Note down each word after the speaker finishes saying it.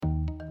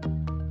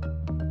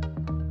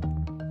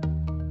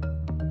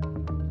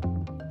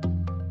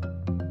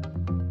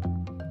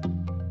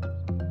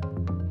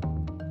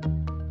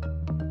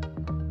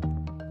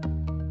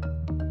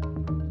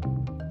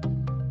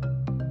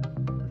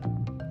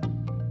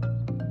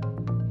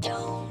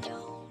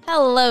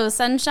Hello,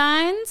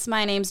 sunshines.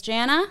 My name's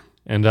Jana.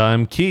 And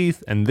I'm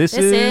Keith, and this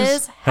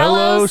is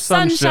Hello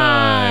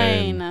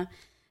Sunshine.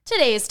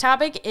 Today's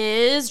topic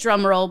is,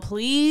 drumroll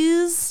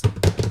please,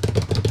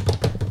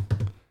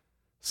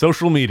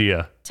 social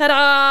media.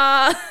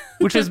 Ta-da!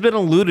 Which has been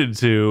alluded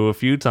to a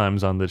few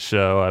times on this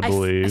show, I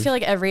believe. I feel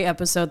like every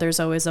episode there's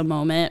always a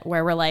moment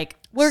where we're like,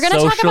 we're going to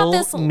talk about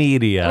this.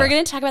 Media. We're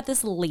going to talk about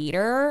this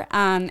later,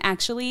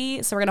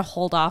 actually. So we're going to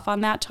hold off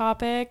on that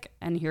topic.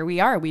 And here we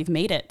are. We've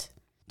made it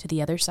to the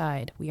other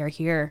side. We are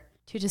here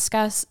to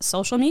discuss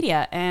social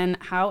media and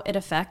how it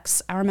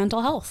affects our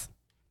mental health.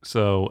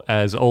 So,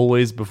 as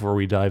always, before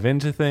we dive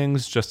into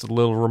things, just a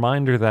little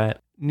reminder that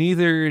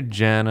neither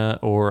Jana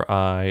or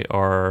I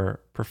are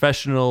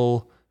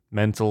professional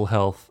mental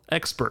health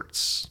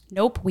experts.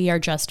 Nope, we are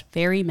just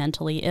very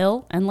mentally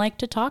ill and like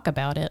to talk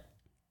about it.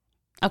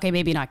 Okay,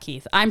 maybe not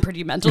Keith. I'm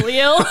pretty mentally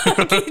ill.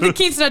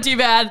 Keith's not too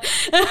bad.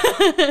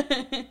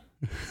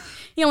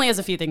 He only has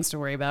a few things to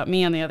worry about.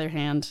 Me, on the other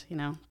hand,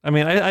 I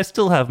mean, I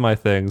still have my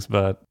things,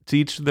 but to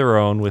each their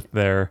own with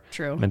their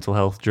True. mental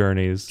health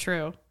journeys.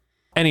 True.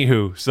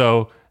 Anywho,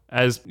 so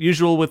as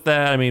usual with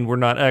that, I mean, we're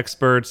not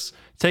experts.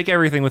 Take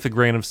everything with a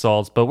grain of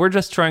salt, but we're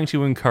just trying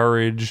to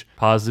encourage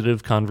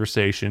positive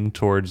conversation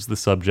towards the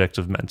subject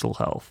of mental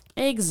health.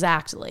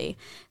 Exactly.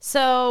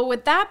 So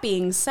with that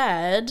being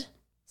said,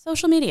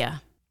 social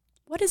media.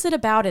 What is it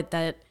about it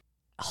that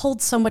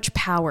holds so much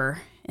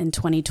power in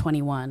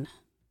 2021?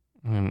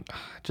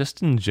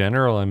 Just in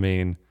general, I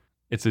mean,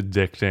 it's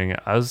addicting.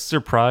 I was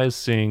surprised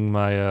seeing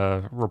my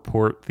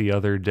report the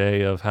other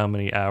day of how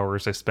many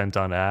hours I spent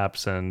on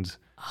apps, and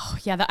oh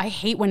yeah, I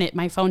hate when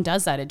my phone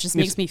does that. It just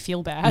makes me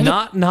feel bad.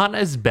 Not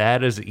as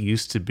bad as it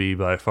used to be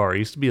by far. It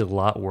used to be a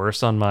lot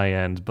worse on my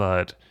end,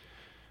 but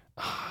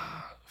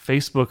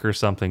Facebook or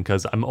something,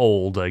 because I'm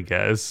old, I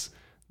guess.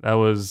 That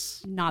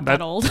was not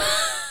that old.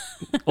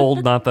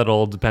 Old, not that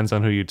old, depends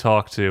on who you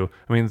talk to.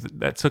 I mean,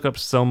 that took up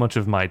so much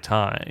of my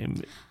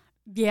time.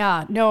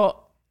 Yeah,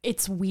 no,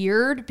 it's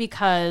weird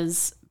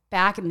because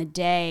back in the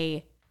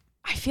day,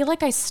 I feel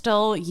like I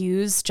still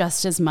use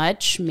just as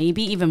much,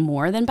 maybe even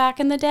more than back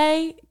in the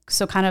day.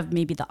 So kind of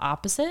maybe the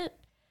opposite.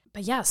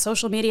 But yeah,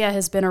 social media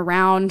has been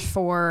around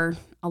for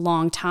a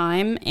long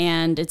time,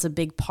 and it's a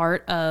big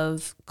part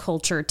of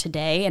culture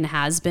today and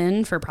has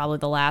been for probably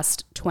the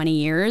last 20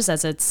 years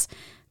as it's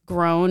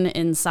grown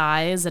in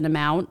size and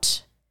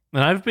amount.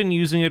 And I've been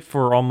using it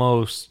for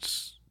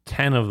almost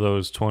 10 of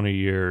those 20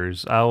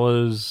 years.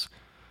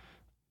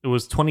 It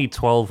was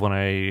 2012 when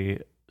I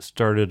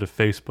started a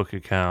Facebook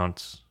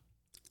account.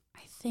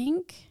 I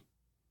think.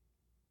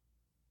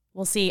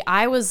 Well, see,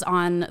 I was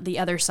on the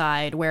other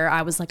side where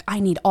I was like, I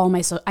need all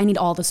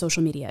the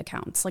social media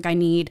accounts. Like I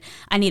need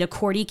a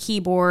QWERTY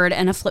keyboard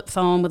and a flip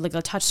phone with like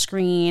a touch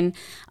screen.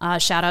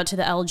 Shout out to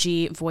the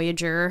LG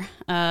Voyager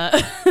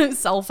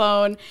cell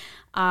phone.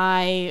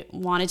 I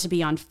wanted to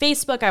be on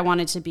Facebook. I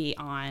wanted to be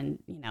on,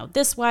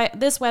 this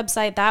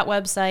website, that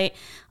website.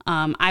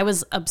 I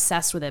was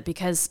obsessed with it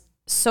because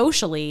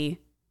socially,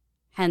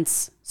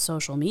 hence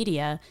social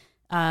media,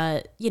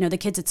 the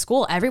kids at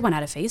school, everyone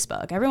had a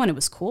Facebook. Everyone who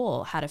was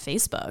cool had a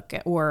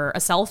Facebook or a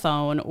cell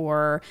phone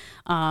or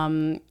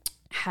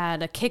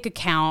had a Kik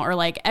account, or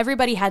like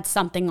everybody had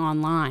something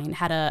online,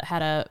 had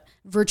a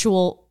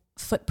virtual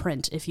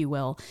footprint, if you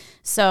will.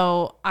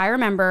 So I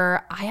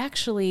remember I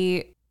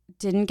actually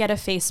didn't get a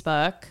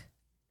Facebook,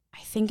 I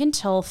think,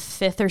 until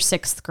 5th or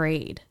 6th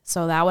grade.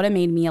 So that would have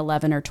made me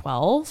 11 or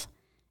 12.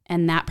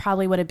 And that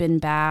probably would have been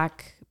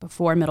back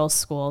before middle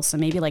school. So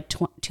maybe like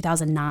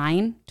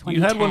 2009, 2010.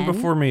 You had one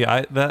before me.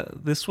 I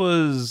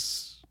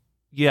was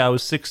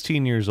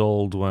 16 years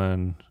old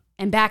when.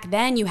 And back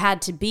then you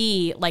had to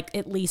be like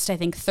at least, I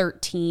think,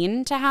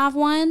 13 to have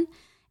one.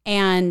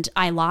 And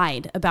I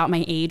lied about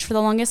my age for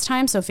the longest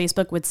time. So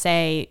Facebook would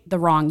say the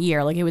wrong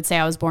year. Like it would say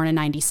I was born in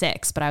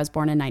 96, but I was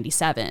born in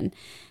 97.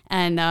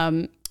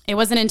 And it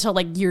wasn't until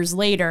like years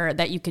later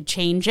that you could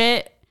change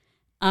it.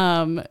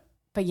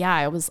 But yeah,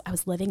 I was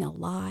living a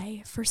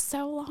lie for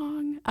so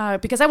long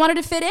because I wanted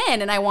to fit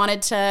in and I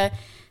wanted to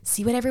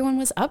see what everyone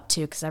was up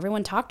to because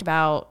everyone talked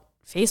about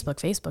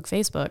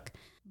Facebook.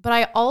 But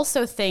I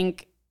also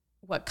think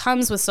what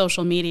comes with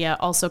social media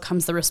also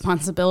comes the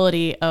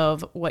responsibility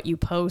of what you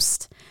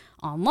post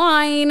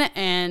online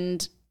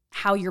and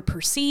how you're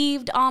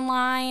perceived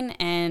online.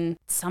 And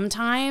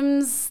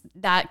sometimes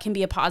that can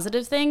be a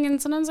positive thing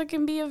and sometimes it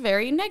can be a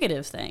very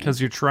negative thing.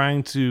 Because you're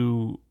trying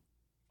to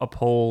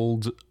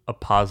uphold a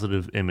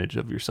positive image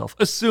of yourself,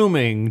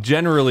 assuming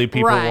generally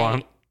people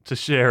want to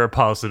share a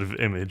positive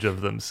image of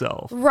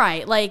themselves.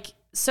 Right. Like,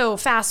 so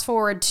fast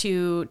forward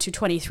to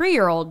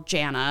 23-year-old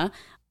Jana.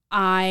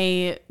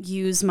 I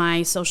use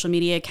my social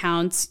media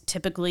accounts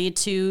typically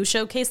to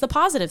showcase the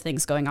positive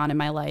things going on in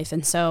my life.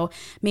 And so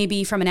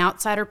maybe from an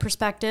outsider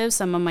perspective,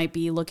 someone might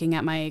be looking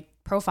at my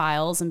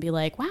profiles and be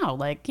like, wow,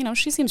 like,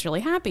 she seems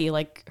really happy,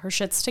 like her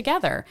shit's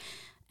together.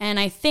 And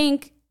I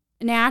think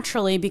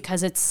naturally,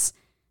 because it's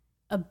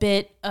a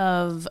bit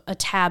of a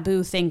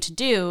taboo thing to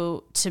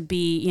do, to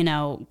be,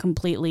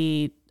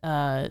 completely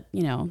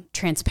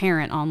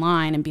transparent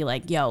online and be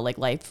like, yo, like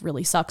life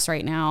really sucks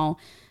right now,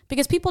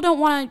 because people don't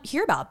want to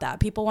hear about that.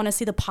 People want to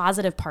see the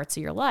positive parts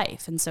of your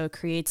life. And so it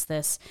creates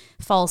this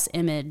false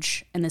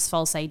image and this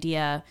false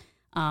idea,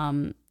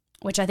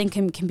 which I think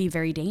can be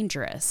very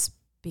dangerous,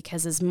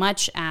 because as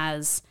much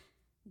as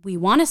we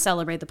want to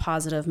celebrate the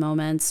positive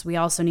moments, we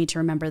also need to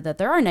remember that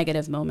there are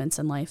negative moments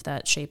in life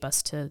that shape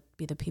us to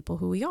be the people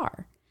who we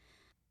are.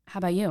 How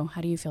about you?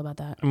 How do you feel about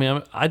that? I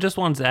mean, I just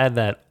wanted to add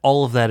that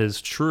all of that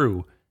is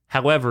true.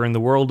 However, in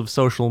the world of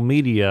social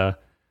media,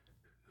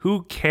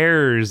 who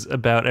cares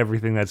about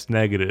everything that's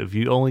negative?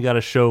 You only got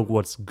to show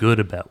what's good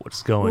about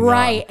what's going on.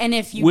 Right. And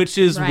if you, which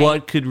is right.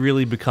 what could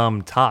really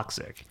become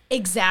toxic.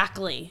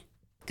 Exactly.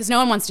 Because no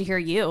one wants to hear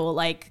you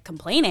like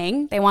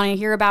complaining. They want to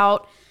hear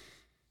about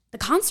the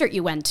concert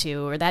you went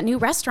to, or that new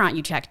restaurant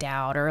you checked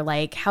out, or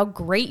like how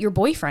great your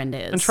boyfriend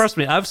is. And trust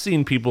me, I've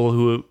seen people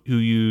who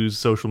use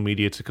social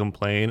media to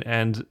complain,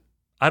 and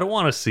I don't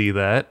want to see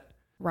that.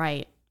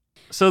 Right.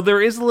 So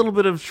there is a little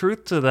bit of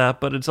truth to that,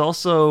 but it's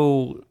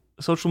also,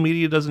 social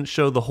media doesn't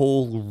show the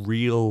whole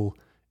real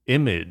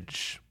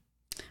image.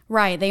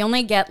 Right. They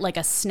only get like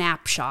a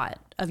snapshot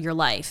of your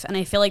life. And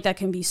I feel like that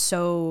can be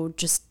so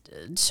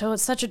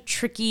it's such a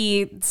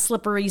tricky,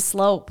 slippery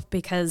slope,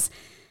 because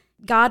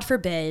God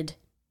forbid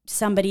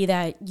somebody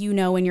that you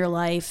know in your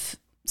life,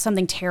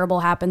 something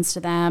terrible happens to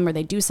them, or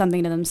they do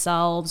something to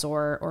themselves,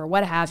 or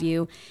what have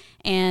you,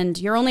 and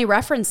your only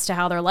reference to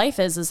how their life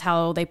is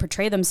how they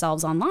portray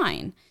themselves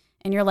online.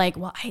 And you're like,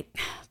 well,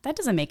 that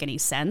doesn't make any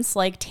sense.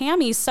 Like,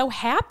 Tammy's so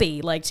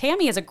happy. Like,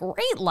 Tammy has a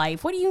great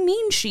life. What do you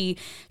mean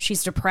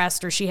she's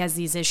depressed or she has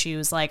these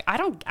issues? Like, I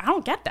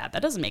don't get that.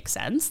 That doesn't make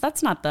sense.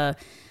 That's not the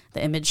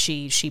image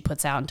she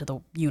puts out into the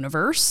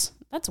universe.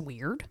 That's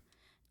weird.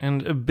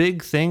 And a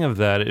big thing of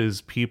that is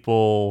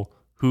people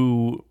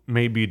who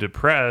may be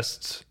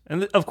depressed,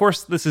 and of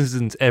course this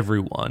isn't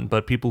everyone,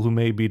 but people who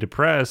may be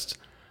depressed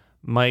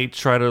might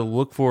try to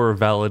look for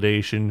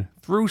validation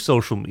through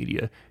social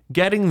media,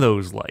 getting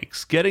those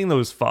likes, getting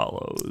those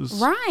follows.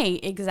 Right,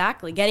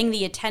 exactly. Getting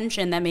the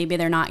attention that maybe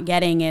they're not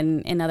getting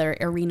in other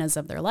arenas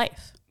of their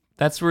life.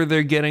 That's where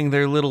they're getting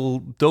their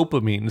little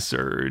dopamine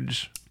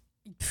surge.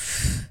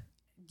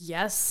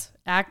 Yes.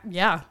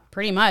 Yeah,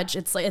 pretty much.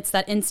 It's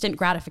that instant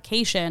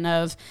gratification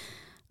of,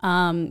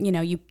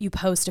 you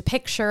post a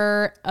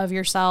picture of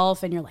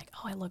yourself and you're like,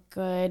 oh, I look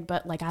good,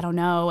 but like, I don't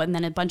know. And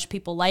then a bunch of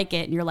people like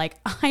it and you're like,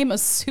 I'm a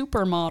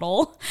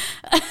supermodel.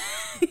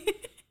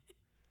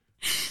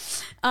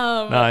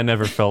 No, I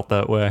never felt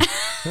that way.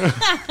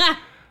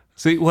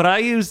 See, what I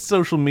used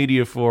social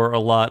media for a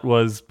lot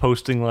was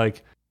posting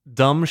like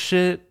dumb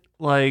shit.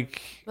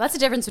 Like, well, that's the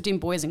difference between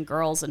boys and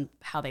girls and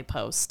how they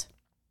post.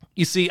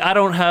 You see, I'm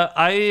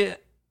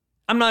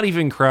not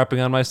even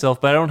crapping on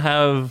myself, but I don't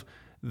have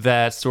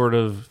that sort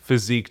of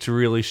physique to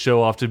really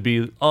show off to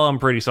be, oh, I'm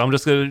pretty, so I'm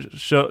just going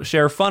to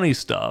share funny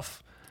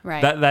stuff.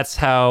 Right. That's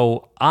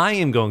how I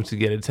am going to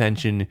get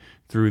attention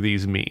through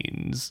these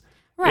means.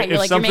 Right,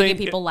 you're making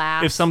people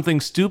laugh. If something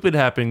stupid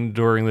happened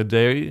during the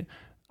day,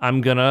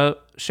 I'm going to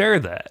share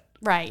that.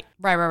 Right.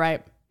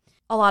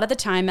 A lot of the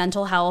time,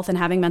 mental health and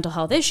having mental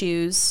health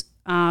issues,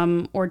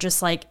 or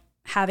just like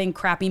having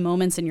crappy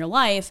moments in your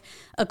life,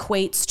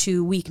 equates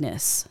to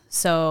weakness.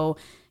 So,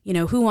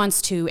 who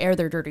wants to air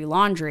their dirty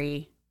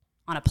laundry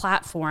on a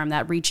platform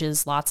that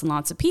reaches lots and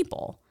lots of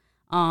people?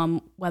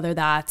 Whether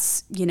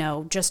that's,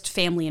 just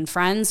family and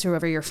friends,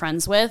 whoever you're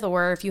friends with,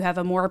 or if you have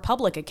a more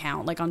public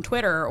account like on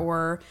Twitter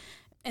or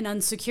an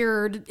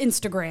unsecured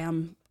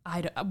Instagram,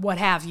 what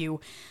have you.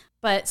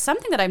 But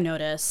something that I've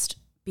noticed,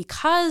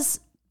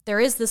 because there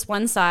is this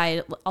one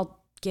side, I'll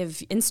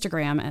give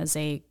Instagram as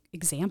a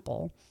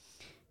example.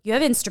 You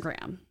have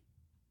Instagram.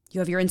 You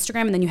have your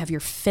Instagram, and then you have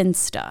your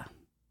Finsta.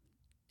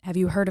 Have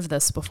you heard of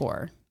this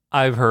before?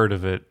 I've heard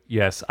of it,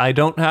 yes. I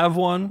don't have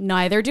one.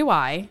 Neither do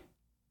I.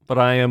 But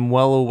I am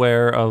well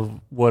aware of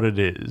what it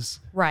is.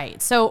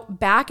 Right. So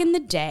back in the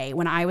day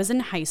when I was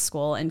in high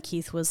school and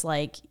Keith was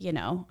like,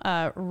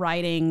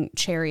 riding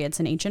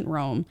chariots in ancient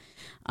Rome.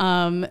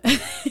 I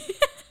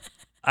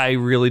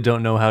really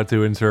don't know how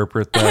to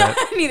interpret that.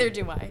 Neither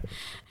do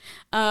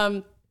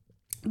I.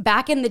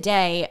 Back in the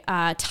day,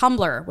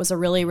 Tumblr was a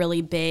really,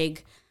 really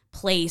big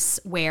place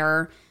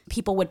where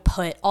people would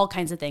put all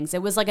kinds of things.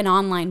 It was like an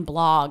online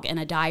blog and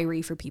a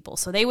diary for people.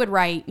 So they would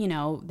write,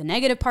 the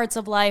negative parts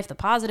of life, the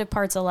positive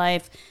parts of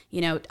life.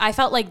 I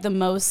felt like the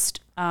most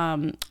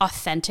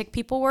authentic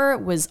people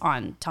was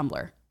on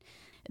Tumblr.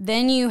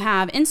 Then you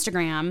have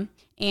Instagram,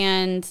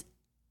 and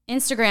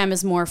Instagram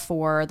is more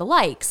for the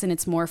likes and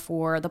it's more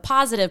for the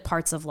positive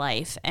parts of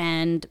life.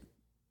 And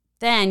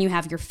then you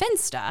have your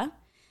Finsta,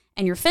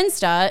 and your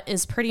Finsta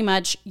is pretty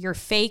much your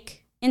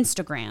fake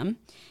Instagram.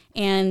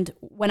 And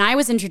when I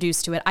was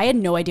introduced to it, I had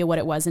no idea what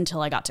it was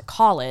until I got to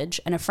college.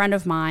 And a friend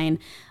of mine,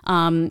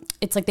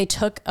 it's like they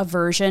took a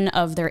version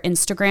of their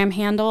Instagram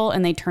handle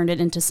and they turned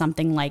it into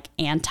something like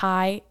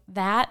anti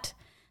that.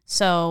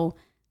 So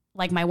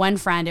like my one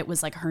friend, it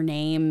was like her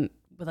name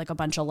with like a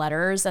bunch of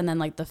letters. And then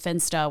like the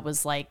Finsta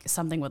was like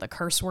something with a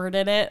curse word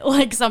in it,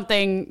 like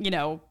something,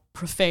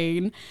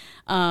 profane.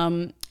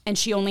 And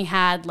she only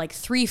had like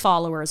 3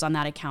 followers on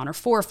that account or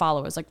 4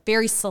 followers, like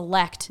very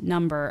select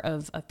number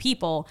of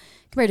people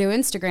compared to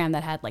Instagram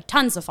that had like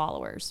tons of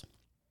followers.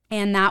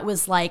 And that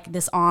was like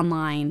this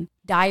online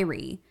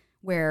diary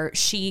where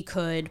she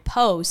could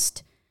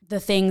post the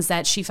things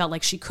that she felt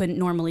like she couldn't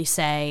normally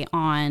say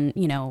on,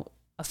 you know,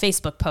 a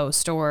Facebook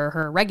post or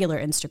her regular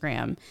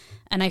Instagram.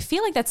 And I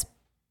feel like that's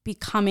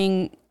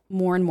becoming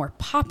more and more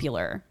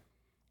popular.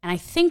 And I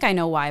think I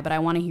know why, but I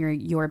want to hear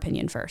your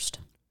opinion first.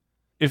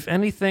 If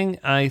anything,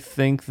 I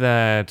think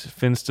that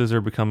Finstas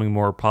are becoming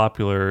more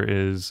popular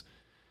is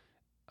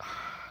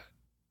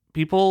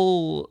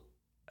people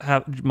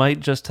might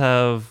just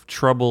have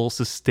trouble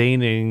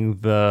sustaining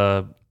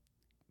the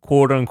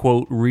quote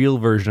unquote real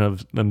version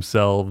of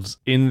themselves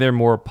in their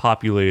more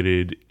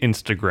populated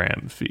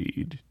Instagram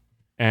feed.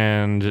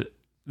 And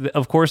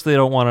of course, they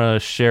don't want to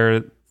share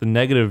the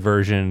negative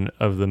version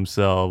of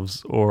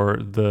themselves or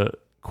the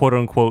quote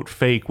unquote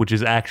fake, which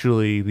is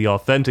actually the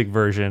authentic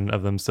version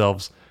of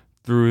themselves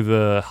through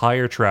the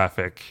higher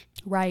traffic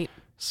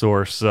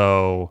source.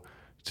 So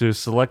to a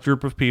select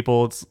group of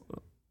people,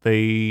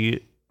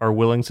 they are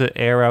willing to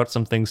air out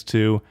some things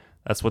too.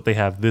 That's what they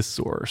have this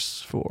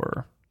source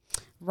for.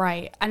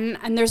 Right. And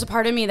there's a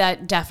part of me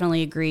that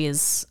definitely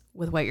agrees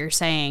with what you're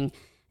saying.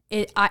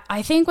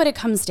 I think what it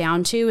comes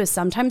down to is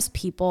sometimes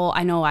people,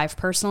 I know I've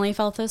personally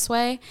felt this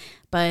way,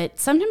 but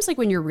sometimes like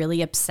when you're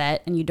really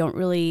upset and you don't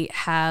really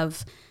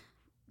have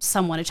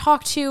someone to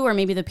talk to, or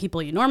maybe the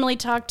people you normally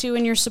talk to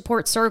in your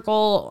support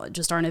circle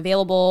just aren't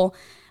available.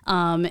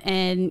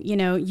 And you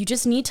know, you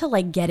just need to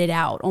like get it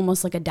out,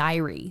 almost like a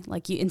diary.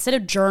 Like you, instead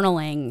of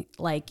journaling,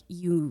 like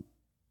you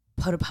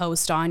put a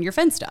post on your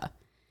Finsta.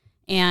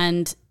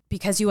 And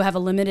because you have a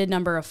limited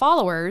number of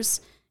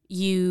followers,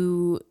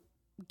 you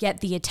get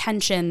the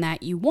attention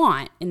that you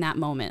want in that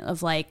moment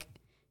of like,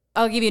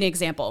 I'll give you an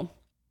example.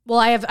 Well,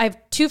 I have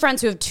 2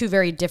 friends who have 2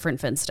 very different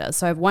Finstas.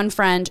 So I have one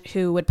friend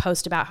who would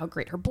post about how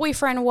great her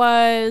boyfriend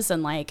was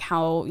and like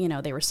how, you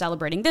know, they were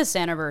celebrating this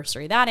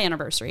anniversary, that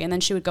anniversary. And then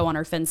she would go on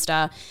her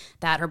Finsta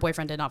that her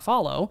boyfriend did not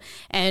follow.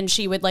 And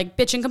she would like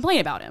bitch and complain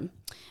about him.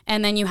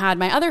 And then you had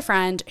my other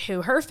friend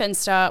who her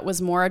Finsta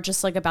was more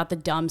just like about the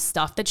dumb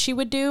stuff that she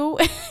would do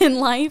in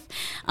life.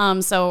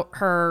 So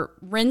her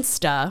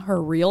Rinsta,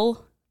 her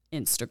real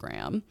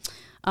Instagram,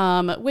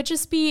 would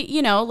just be,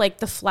 you know, like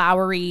the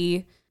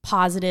flowery,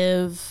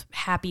 positive,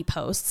 happy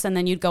posts. And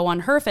then you'd go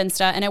on her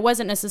Finsta, and it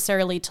wasn't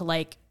necessarily to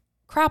like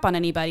crap on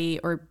anybody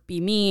or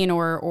be mean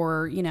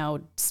or you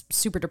know,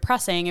 super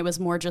depressing. It was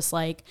more just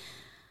like,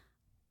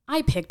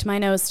 I picked my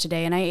nose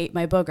today and I ate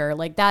my booger.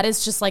 Like that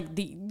is just like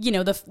the, you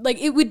know, the, like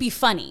it would be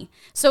funny.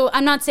 So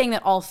I'm not saying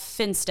that all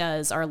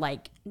Finstas are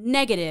like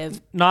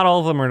negative. Not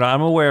all of them are not.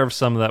 I'm aware of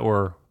some that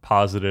were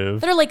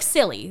positive. They're like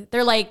silly.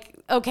 They're like,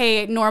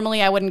 okay,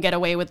 normally I wouldn't get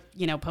away with,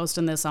 you know,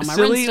 posting this on my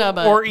silly, Insta,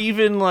 but or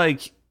even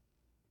like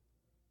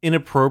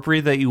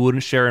inappropriate that you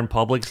wouldn't share in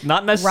public. It's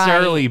not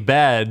necessarily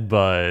bad,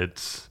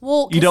 but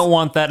you don't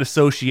want that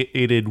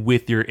associated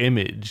with your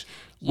image,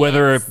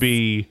 whether it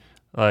be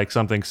like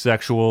something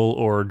sexual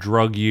or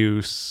drug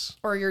use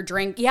or your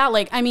drink. Yeah,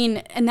 like I mean,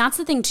 and that's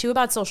the thing too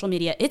about social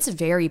media. It's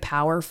very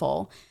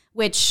powerful,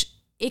 which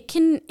it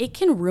can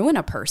ruin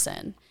a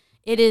person.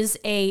 It is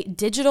a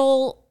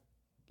digital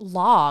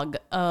log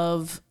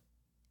of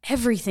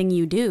everything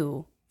you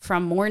do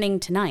from morning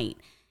to night.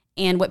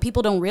 And what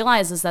people don't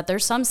realize is that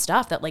there's some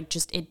stuff that like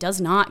just, it does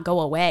not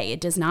go away.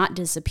 It does not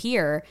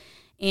disappear.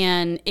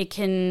 And it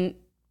can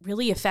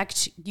really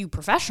affect you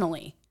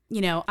professionally.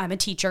 You know, I'm a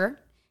teacher,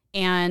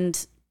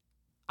 and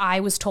I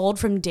was told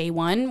from day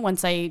one,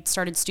 once I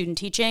started student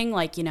teaching,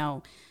 like, you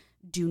know,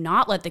 do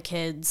not let the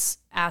kids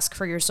ask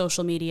for your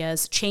social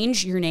medias,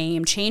 change your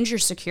name, change your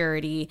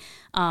security,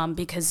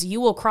 because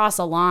you will cross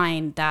a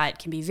line that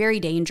can be very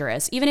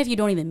dangerous, even if you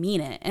don't even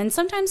mean it. And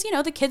sometimes, you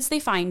know, the kids, they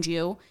find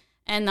you,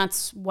 and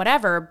that's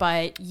whatever,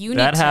 but you need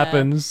to... That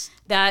happens.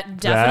 That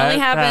definitely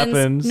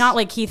happens. Not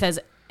like Keith has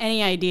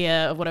any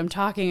idea of what I'm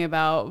talking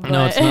about. But...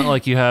 No, it's not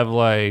like you have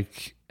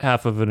like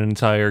half of an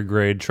entire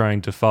grade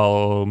trying to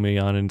follow me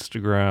on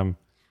Instagram.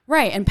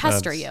 Right, and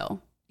pester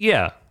you.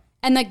 Yeah.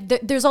 And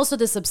like, there's also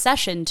this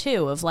obsession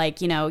too of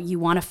like, you know, you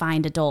want to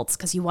find adults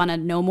because you want to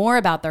know more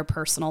about their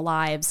personal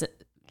lives.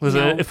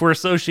 Listen, if we're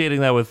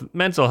associating that with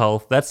mental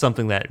health, that's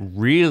something that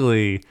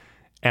really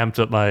amped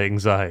up my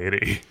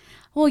anxiety.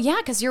 Well, yeah,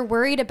 because you're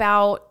worried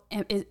about,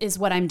 is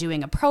what I'm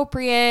doing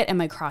appropriate?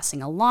 Am I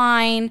crossing a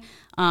line?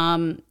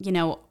 You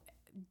know,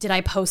 did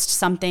I post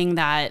something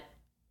that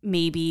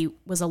maybe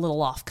was a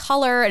little off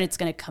color and it's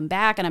going to come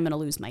back and I'm going to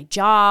lose my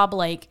job?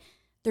 Like,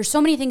 there's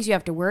so many things you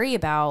have to worry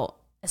about,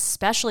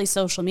 especially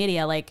social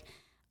media. Like,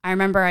 I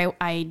remember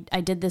I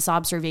did this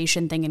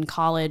observation thing in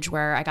college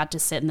where I got to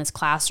sit in this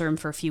classroom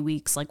for a few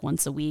weeks, like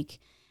once a week.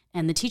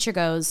 And the teacher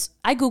goes,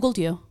 I Googled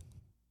you.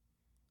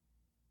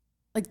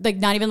 Like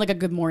not even like a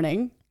good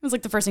morning. It was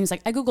like the first thing. He was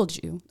like, I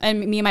Googled you.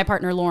 And me and my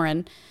partner,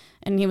 Lauren.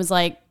 And he was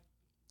like,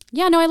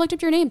 yeah, no, I looked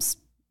up your names.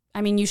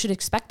 I mean, you should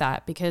expect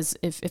that, because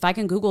if I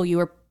can Google you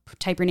or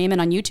type your name in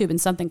on YouTube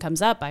and something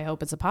comes up, I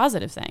hope it's a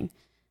positive thing.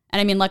 And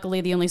I mean,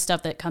 luckily, the only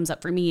stuff that comes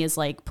up for me is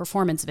like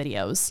performance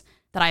videos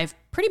that I've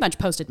pretty much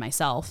posted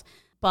myself.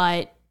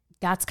 But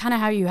that's kind of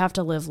how you have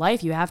to live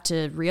life. You have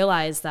to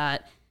realize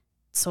that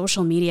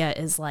social media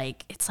is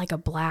like, it's like a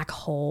black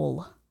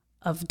hole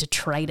of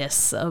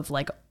detritus of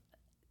like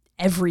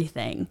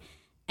everything.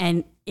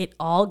 And it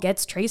all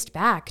gets traced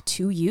back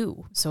to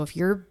you. So if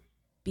you're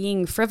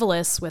being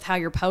frivolous with how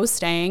you're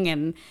posting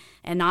and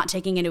not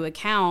taking into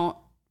account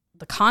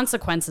the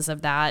consequences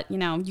of that, you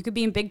know, you could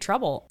be in big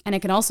trouble. And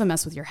it can also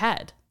mess with your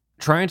head.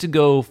 Trying to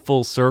go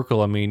full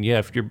circle, I mean, yeah,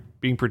 if you're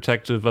being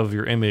protective of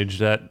your image,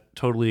 that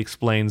totally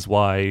explains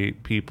why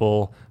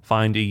people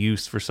find a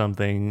use for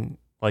something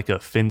like a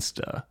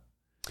Finsta.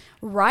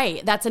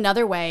 Right. That's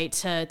another way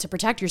to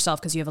protect yourself,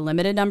 because you have a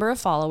limited number of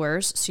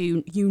followers. So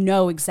you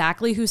know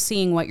exactly who's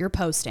seeing what you're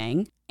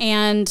posting.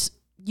 And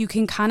you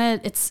can kind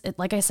of,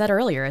 like I said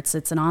earlier, it's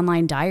an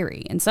online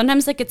diary. And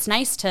sometimes like it's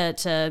nice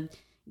to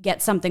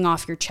get something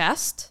off your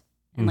chest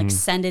and like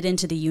send it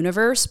into the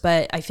universe.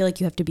 But I feel like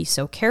you have to be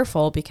so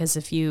careful, because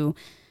if you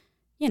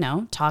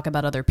know, talk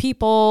about other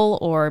people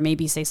or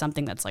maybe say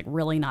something that's like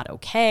really not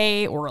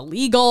okay or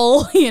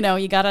illegal, you know,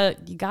 you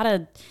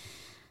gotta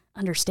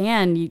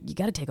understand, you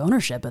gotta take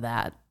ownership of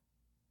that.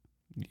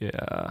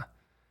 Yeah.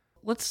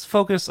 Let's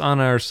focus on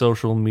our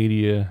social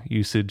media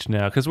usage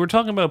now, because we're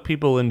talking about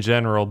people in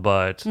general,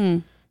 but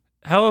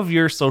how have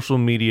your social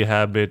media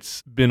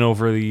habits been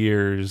over the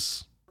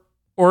years?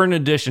 Or in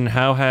addition,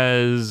 how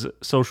has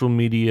social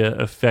media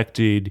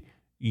affected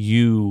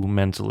you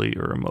mentally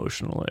or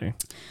emotionally?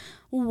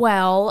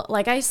 Well,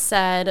 like I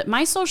said,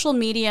 my social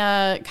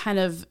media kind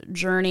of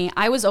journey,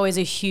 I was always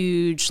a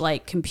huge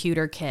like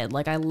computer kid.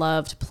 Like I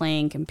loved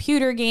playing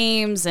computer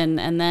games, and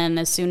then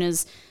as soon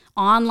as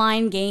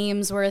online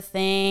games were a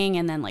thing,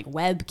 and then like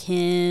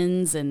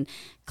Webkins and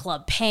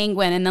Club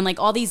Penguin, and then like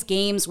all these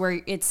games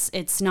where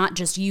it's not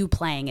just you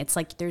playing. It's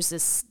like there's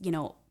this, you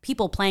know,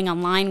 people playing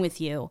online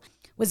with you,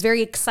 was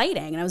very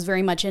exciting, and I was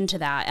very much into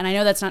that. And I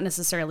know that's not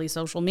necessarily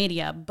social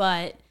media,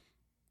 but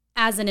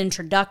as an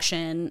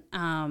introduction,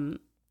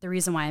 the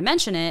reason why I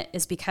mention it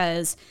is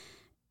because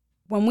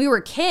when we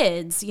were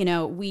kids, you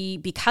know,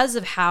 because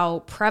of how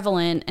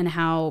prevalent and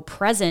how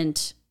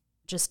present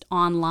just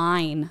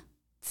online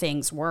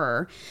things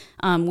were,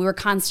 we were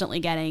constantly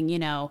getting, you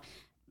know,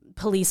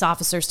 police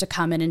officers to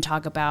come in and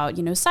talk about,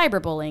 you know,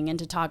 cyberbullying, and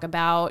to talk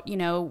about, you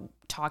know,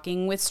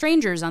 talking with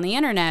strangers on the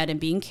internet and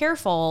being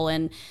careful.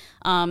 And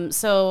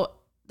so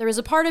there was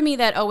a part of me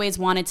that always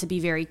wanted to be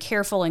very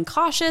careful and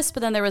cautious,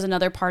 but then there was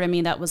another part of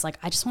me that was like,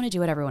 I just want to do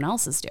what everyone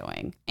else is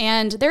doing.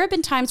 And there have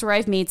been times where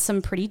I've made some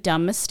pretty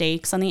dumb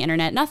mistakes on the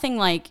internet, nothing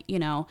like, you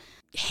know,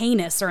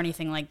 heinous or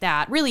anything like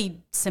that,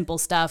 really simple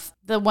stuff.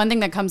 The one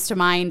thing that comes to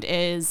mind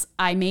is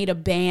I made a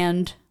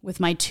band with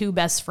my two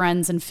best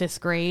friends in 5th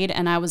grade,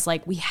 and I was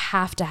like, we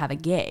have to have a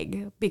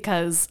gig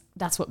because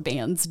that's what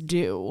bands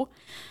do.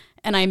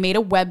 And I made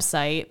a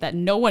website that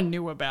no one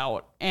knew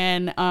about,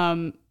 and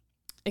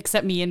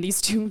except me and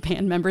these two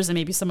band members and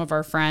maybe some of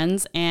our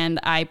friends. And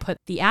I put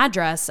the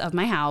address of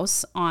my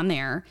house on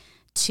there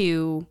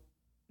to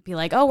be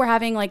like, oh, we're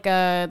having like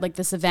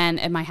this event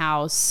at my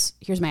house.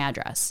 Here's my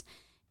address.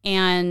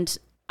 And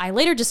I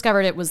later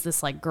discovered it was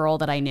this like girl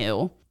that I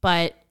knew,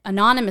 but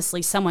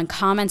anonymously someone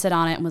commented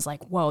on it and was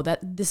like, whoa,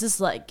 this is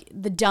like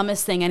the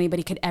dumbest thing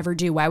anybody could ever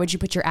do. Why would you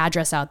put your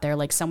address out there?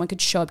 Like someone could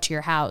show up to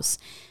your house.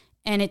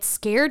 And it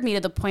scared me to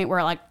the point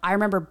where, like, I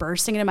remember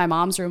bursting into my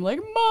mom's room, like,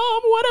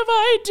 Mom, what have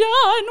I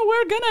done?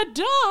 We're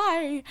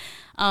gonna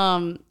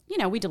die. You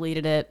know, we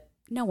deleted it.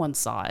 No one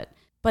saw it.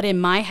 But in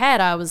my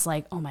head, I was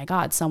like, oh my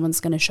God, someone's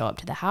gonna show up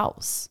to the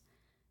house.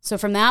 So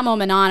from that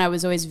moment on, I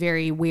was always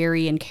very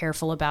wary and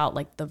careful about,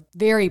 like, the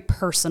very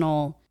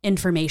personal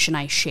information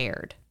I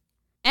shared.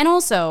 And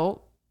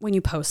also, when you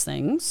post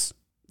things,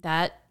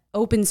 that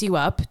opens you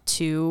up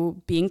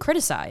to being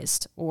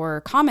criticized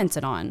or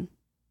commented on.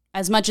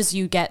 As much as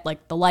you get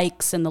like the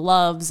likes and the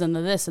loves and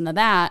the this and the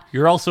that,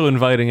 you're also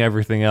inviting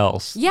everything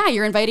else. Yeah,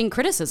 you're inviting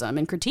criticism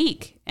and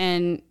critique.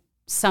 And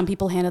some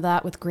people handle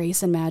that with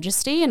grace and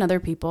majesty, and other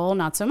people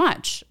not so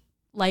much.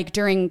 Like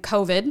during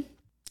COVID,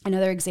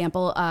 another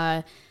example,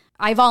 I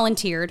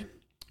volunteered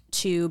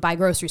to buy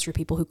groceries for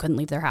people who couldn't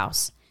leave their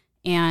house.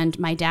 And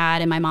my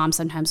dad and my mom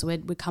sometimes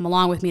would come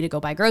along with me to go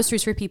buy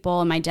groceries for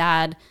people. And my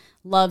dad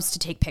loves to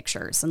take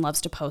pictures and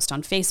loves to post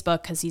on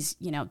Facebook because he's,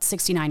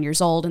 69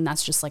 years old, and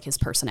that's just like his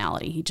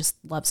personality. He just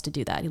loves to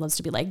do that. He loves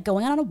to be like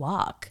going on a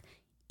walk,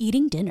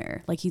 eating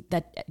dinner,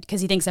 because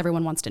he thinks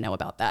everyone wants to know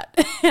about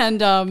that.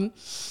 And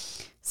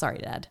sorry,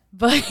 Dad,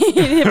 but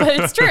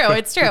it's true.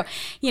 It's true.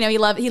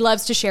 He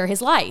loves to share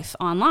his life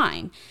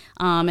online,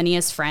 and he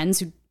has friends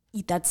who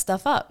eat that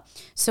stuff up.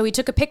 So he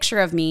took a picture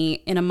of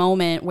me in a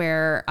moment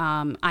where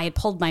I had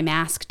pulled my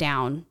mask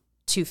down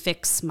to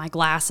fix my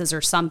glasses or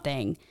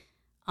something.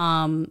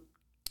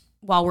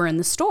 While we're in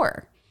the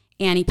store,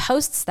 and he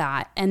posts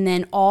that. And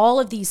then all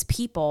of these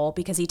people,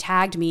 because he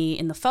tagged me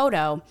in the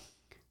photo,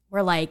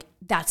 were like,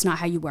 that's not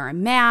how you wear a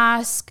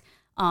mask.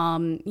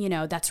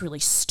 That's really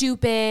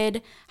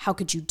stupid. How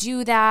could you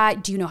do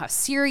that? Do you know how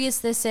serious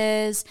this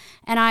is?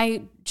 And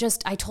I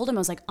told him, I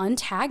was like,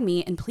 untag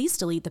me and please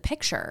delete the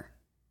picture,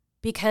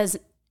 because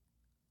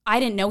I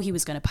didn't know he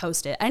was going to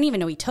post it. I didn't even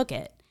know he took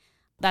it.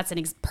 That's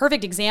a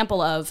perfect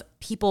example of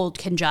people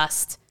can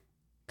just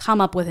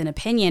come up with an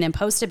opinion and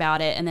post about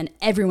it, and then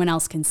everyone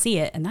else can see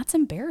it. And that's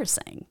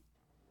embarrassing.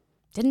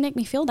 Didn't make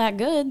me feel that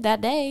good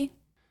that day.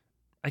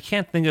 I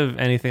can't think of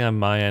anything on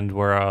my end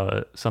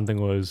where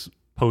something was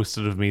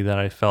posted of me that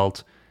I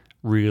felt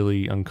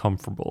really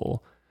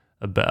uncomfortable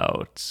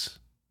about.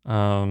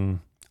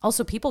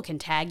 Also, people can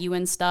tag you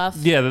and stuff.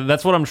 Yeah,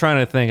 that's what I'm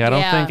trying to think. I don't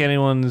Yeah. think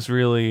anyone's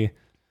really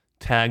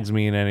tags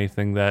me in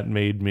anything that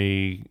made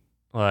me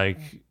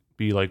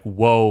be like,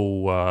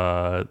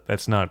 whoa,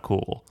 that's not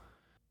cool.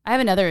 I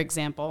have another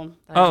example.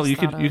 that I Oh, just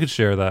thought you of. could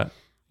share that.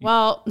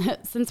 Well,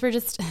 since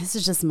this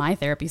is just my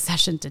therapy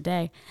session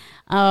today.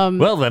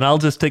 Well, then I'll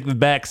just take the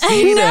back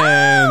seat.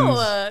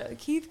 And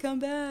Keith, come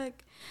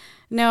back.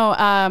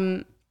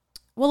 No,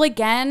 well,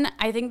 again,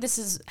 I think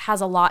this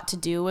has a lot to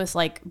do with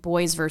like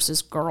boys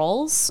versus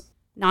girls,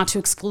 not to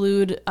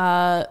exclude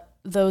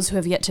those who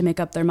have yet to make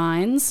up their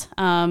minds,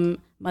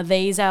 my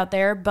theys out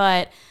there.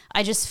 But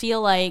I just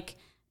feel like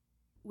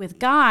with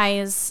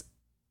guys,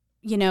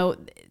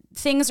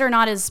 things are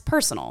not as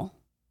personal.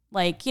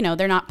 Like,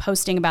 they're not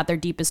posting about their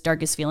deepest,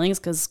 darkest feelings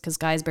because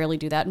guys barely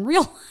do that in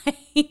real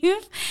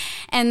life.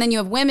 And then you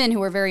have women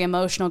who are very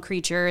emotional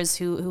creatures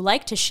who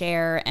like to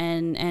share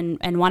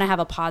and want to have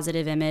a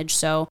positive image.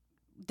 So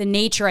the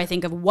nature, I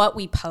think, of what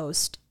we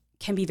post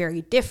can be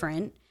very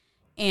different.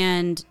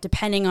 And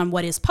depending on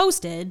what is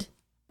posted,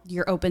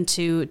 you're open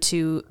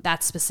to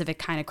that specific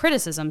kind of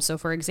criticism. So,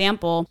 for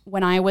example,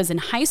 when I was in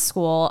high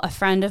school, a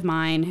friend of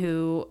mine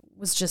who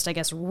was just, I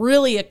guess,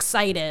 really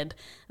excited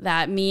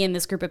that me and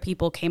this group of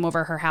people came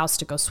over her house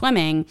to go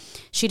swimming,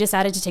 she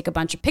decided to take a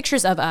bunch of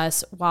pictures of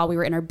us while we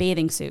were in our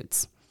bathing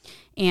suits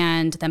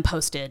and then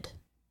posted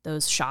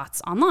those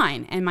shots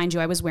online. And mind you,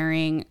 I was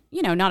wearing,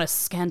 not a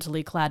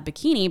scantily clad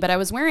bikini, but I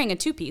was wearing a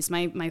two-piece.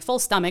 My full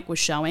stomach was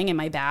showing in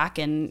my back.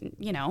 And,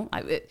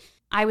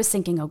 I was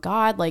thinking, oh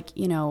God,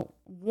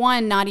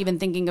 one, not even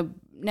thinking of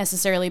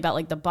necessarily about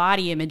like the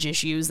body image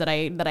issues that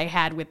I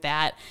had with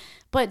that,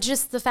 but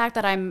just the fact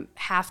that I'm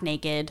half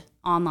naked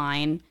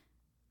online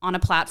on a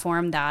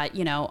platform that,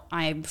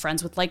 I'm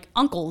friends with like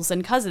uncles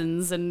and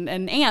cousins and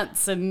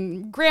aunts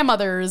and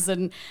grandmothers.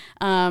 And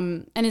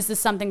is this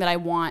something that I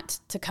want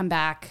to come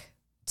back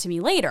to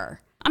me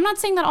later? I'm not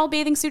saying that all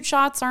bathing suit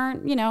shots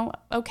aren't,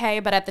 okay.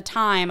 But at the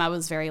time I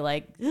was very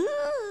like,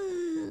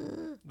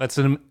 ugh. that's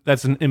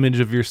an image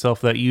of yourself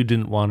that you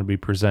didn't want to be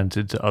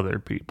presented to other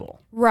people.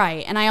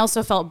 Right. And I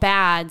also felt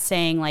bad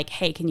saying like,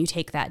 hey, can you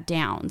take that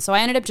down? So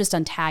I ended up just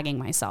untagging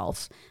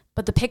myself.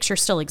 But the picture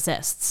still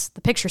exists.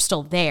 The picture's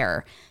still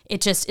there.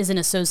 It just isn't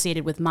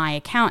associated with my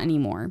account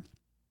anymore,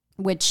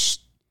 which,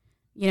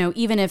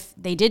 even if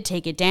they did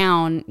take it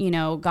down,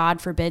 God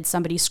forbid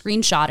somebody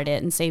screenshotted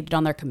it and saved it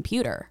on their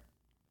computer.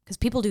 Because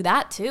people do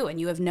that too. And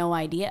you have no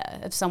idea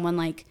if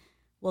someone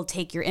will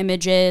take your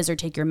images or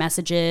take your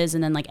messages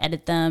and then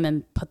edit them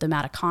and put them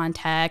out of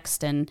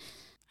context. And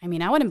I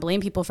mean, I wouldn't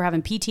blame people for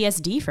having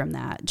PTSD from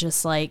that.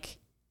 Just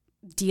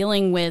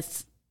dealing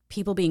with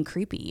people being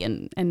creepy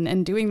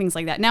and doing things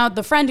like that. Now,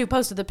 the friend who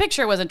posted the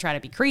picture wasn't trying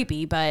to be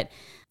creepy, but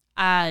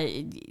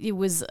it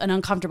was an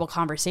uncomfortable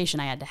conversation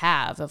I had to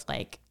have of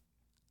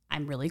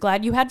I'm really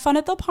glad you had fun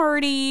at the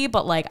party,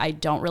 but I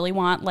don't really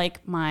want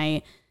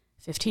my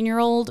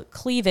 15-year-old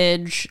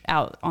cleavage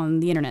out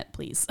on the internet,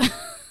 please.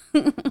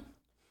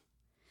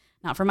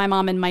 Not for my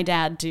mom and my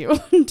dad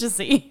to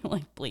see,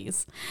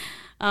 please.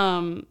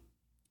 And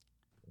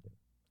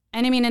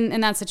I mean,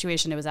 in that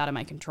situation, it was out of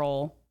my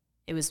control.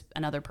 It was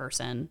another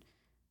person,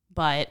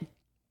 but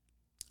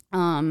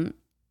I'm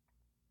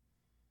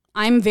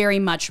very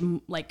much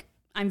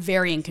I'm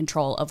very in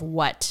control of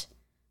what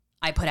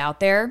I put out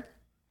there.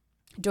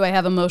 Do I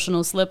have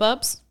emotional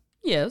slip-ups?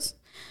 Yes.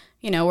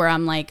 Where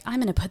I'm I'm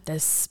going to put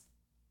this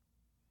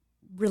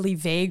really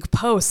vague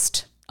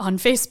post on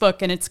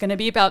Facebook and it's going to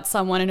be about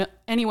someone, and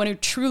anyone who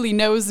truly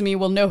knows me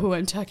will know who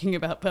I'm talking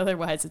about, but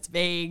otherwise it's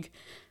vague.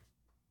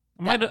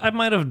 I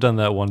might have done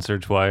that once or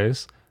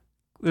twice.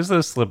 There's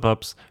those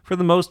slip-ups. For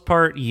the most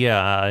part,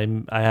 yeah,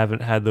 I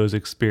haven't had those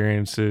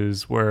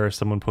experiences where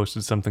someone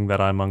posted something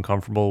that I'm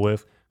uncomfortable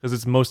with, because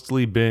it's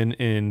mostly been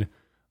in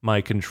my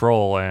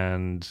control.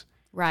 And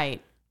right.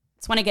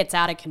 It's when it gets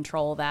out of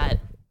control that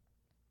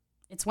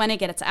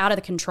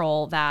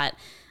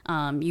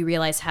you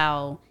realize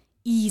how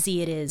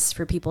easy it is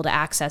for people to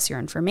access your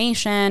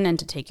information and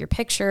to take your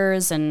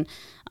pictures, and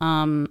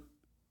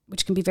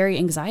which can be very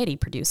anxiety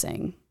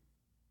producing.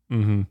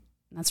 Mm-hmm.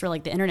 That's where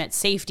the internet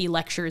safety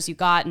lectures you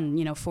got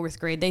in fourth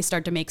grade, they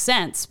start to make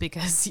sense,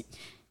 because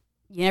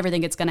you never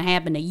think it's going to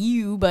happen to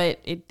you, but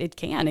it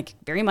can. It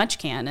very much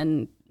can,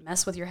 and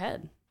mess with your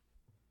head.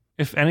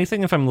 If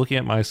anything, if I'm looking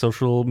at my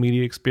social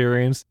media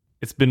experience,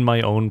 it's been my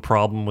own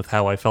problem with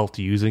how I felt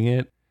using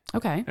it.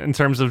 Okay. In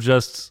terms of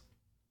just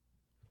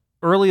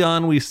early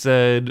on, we've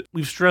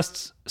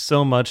stressed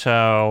so much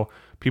how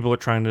people are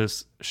trying to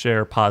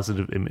share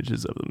positive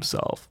images of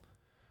themselves.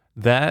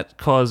 That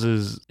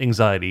causes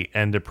anxiety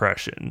and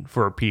depression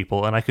for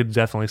people. And I could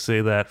definitely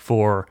say that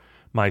for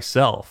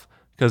myself,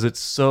 because it's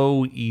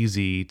so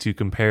easy to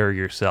compare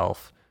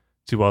yourself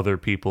to other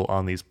people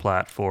on these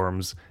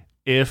platforms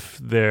if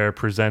they're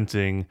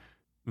presenting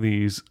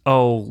these,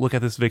 oh, look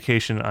at this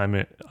vacation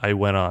I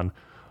went on.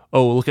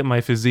 Oh, look at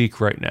my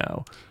physique right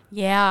now.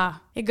 Yeah.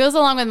 It goes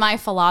along with my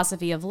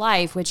philosophy of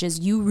life, which is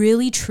you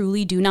really,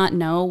 truly do not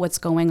know what's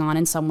going on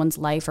in someone's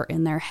life or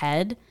in their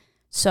head.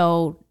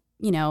 So,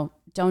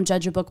 don't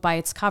judge a book by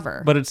its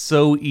cover. But it's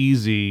so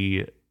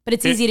easy. But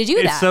it's easy to do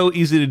that. It's so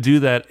easy to do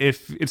that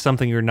if it's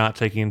something you're not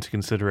taking into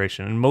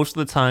consideration. And most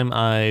of the time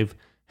I've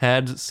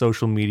had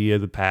social media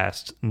the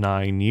past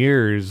 9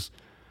 years,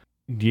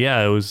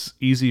 yeah, it was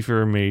easy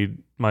for me.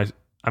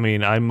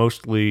 I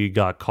mostly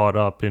got caught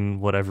up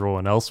in what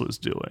everyone else was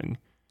doing.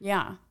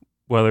 Yeah.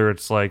 Whether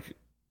it's like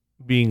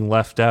being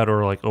left out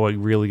or like, oh, I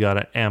really got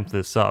to amp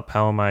this up.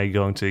 How am I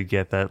going to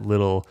get that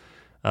little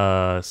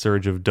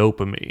surge of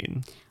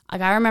dopamine?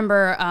 Like I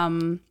remember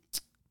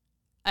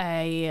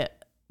a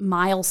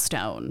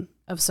milestone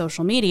of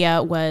social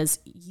media was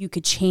you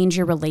could change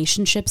your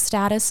relationship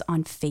status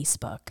on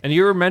Facebook. And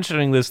you were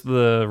mentioning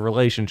the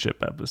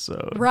relationship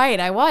episode. Right,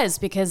 I was,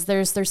 because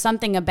there's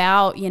something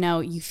about,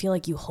 you feel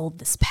like you hold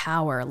this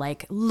power,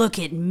 like, look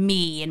at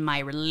me in my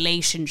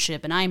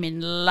relationship and I'm in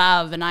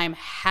love and I'm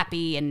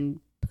happy and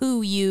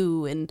poo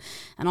you and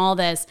all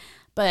this.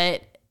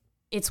 But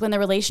it's when the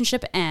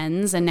relationship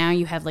ends and now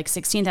you have like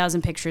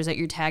 16,000 pictures that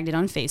you're tagged in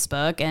on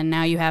Facebook, and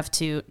now you have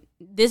to.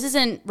 This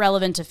isn't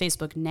relevant to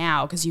Facebook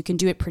now because you can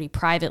do it pretty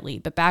privately.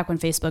 But back when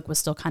Facebook was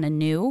still kind of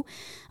new,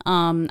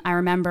 I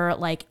remember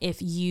like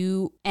if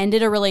you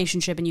ended a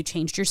relationship and you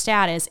changed your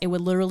status, it would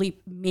literally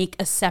make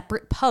a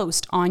separate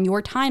post on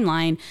your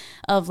timeline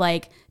of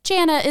like,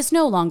 Jana is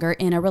no longer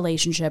in a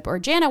relationship, or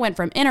Jana went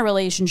from in a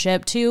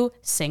relationship to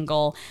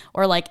single,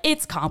 or like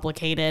it's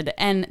complicated.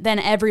 And then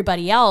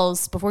everybody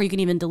else, before you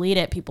can even delete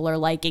it, people are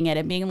liking it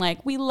and being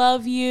like, we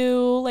love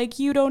you. Like,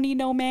 you don't need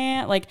no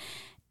man. Like,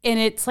 and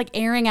it's like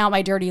airing out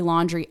my dirty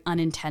laundry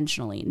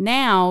unintentionally.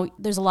 Now,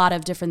 there's a lot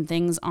of different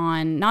things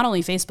on not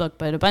only Facebook,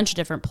 but a bunch of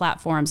different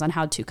platforms on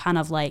how to kind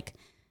of like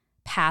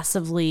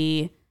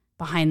passively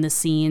behind the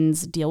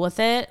scenes deal with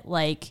it.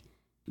 Like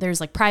there's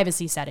like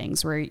privacy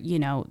settings where,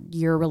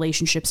 your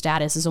relationship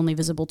status is only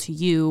visible to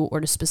you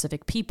or to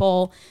specific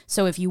people.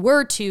 So if you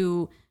were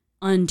to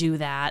undo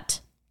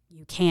that,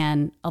 you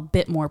can a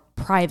bit more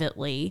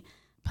privately.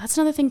 But that's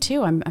another thing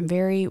too. I'm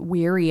very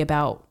weary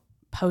about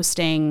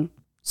posting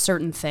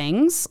certain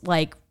things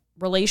like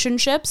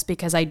relationships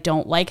because I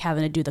don't like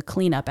having to do the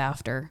cleanup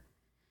after,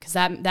 because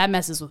that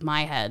messes with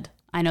my head.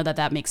 I know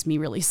that makes me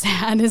really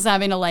sad, is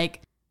having to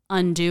like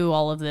undo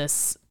all of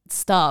this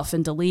stuff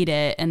and delete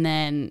it and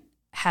then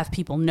have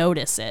people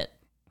notice it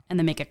and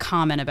then make a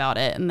comment about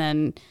it. And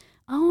then,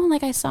 oh,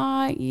 like I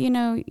saw, you're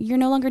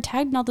no longer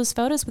tagged in all those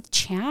photos with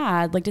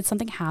Chad. Like, did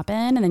something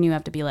happen? And then you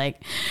have to be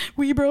like,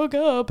 we broke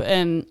up.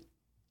 And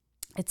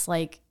it's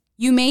like,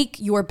 you make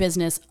your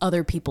business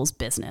other people's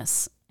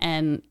business.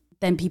 And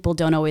then people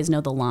don't always know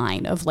the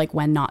line of like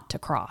when not to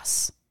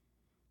cross.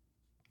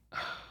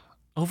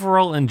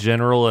 Overall, in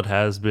general, it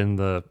has been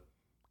the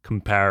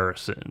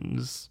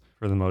comparisons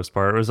for the most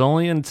part. It was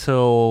only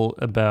until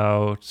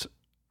about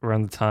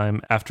around the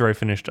time after I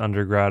finished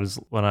undergrad is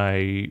when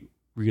I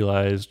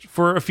realized,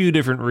 for a few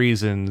different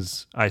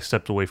reasons, I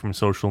stepped away from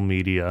social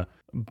media.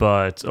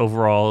 But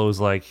overall, it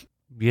was like,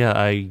 yeah,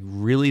 I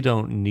really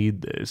don't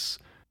need this.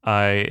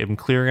 I am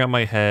clearing out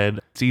my head.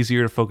 It's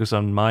easier to focus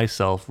on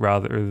myself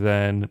rather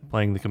than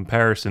playing the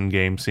comparison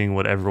game, seeing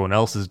what everyone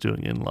else is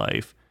doing in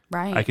life.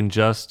 Right. I can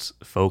just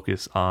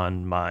focus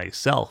on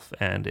myself,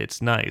 and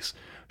it's nice.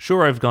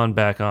 Sure, I've gone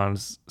back on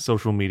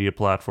social media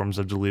platforms.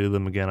 I've deleted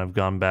them again. I've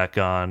gone back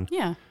on.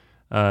 Yeah.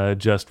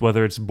 Just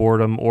whether it's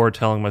boredom or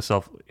telling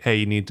myself, hey,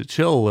 you need to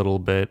chill a little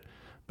bit.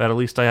 But at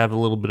least I have a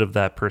little bit of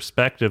that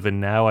perspective,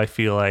 and now I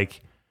feel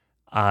like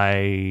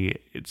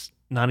it's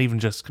not even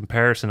just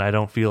comparison. I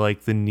don't feel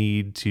like the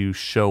need to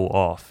show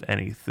off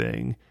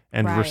anything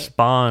and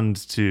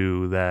respond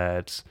to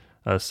that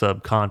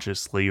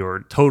subconsciously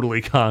or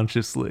totally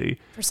consciously.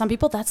 For some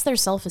people, that's their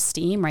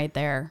self-esteem right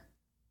there.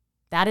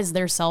 That is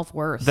their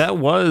self-worth. That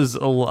was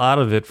a lot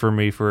of it for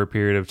me for a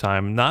period of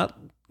time. Not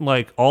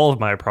like all of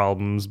my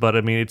problems, but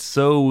I mean, it's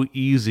so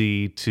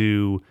easy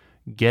to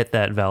get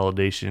that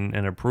validation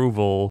and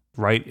approval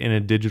right in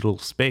a digital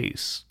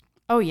space.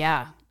 Oh,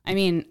 yeah. I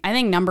mean, I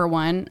think number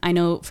one, I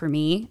know for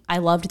me, I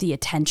loved the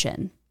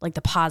attention, like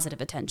the positive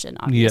attention,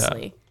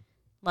 obviously. Yeah.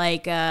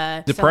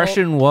 Like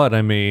depression, what?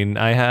 I mean,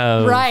 I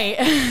have...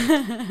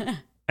 Right.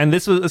 And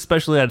this was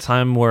especially at a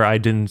time where I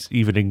didn't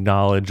even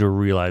acknowledge or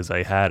realize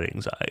I had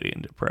anxiety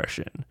and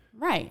depression.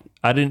 Right.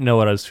 I didn't know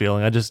what I was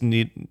feeling. I just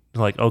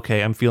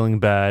okay, I'm feeling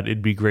bad.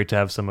 It'd be great to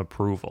have some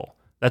approval.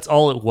 That's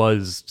all it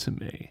was to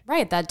me.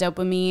 Right, that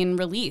dopamine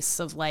release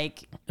of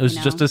like... It was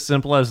just as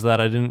simple as that.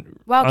 I didn't...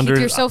 Wow, Keith,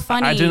 you're so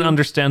funny. I didn't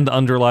understand the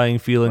underlying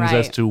feelings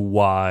as to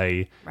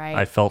why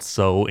I felt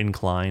so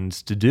inclined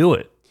to do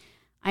it.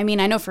 I mean,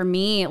 I know for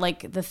me,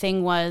 like the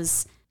thing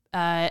was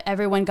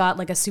everyone got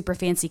like a super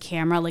fancy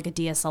camera, like a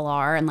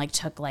DSLR, and like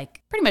took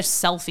like pretty much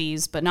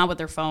selfies, but not with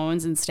their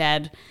phones.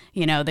 Instead,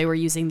 you know, they were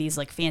using these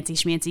like fancy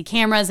schmancy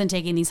cameras and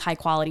taking these high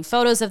quality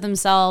photos of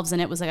themselves.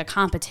 And it was like a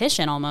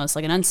competition, almost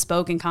like an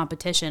unspoken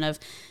competition of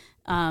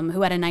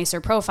who had a nicer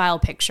profile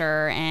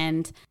picture.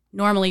 And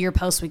normally your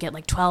post would get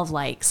like 12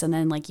 likes, and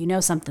then like, you know,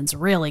 something's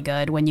really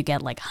good when you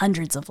get like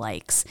hundreds of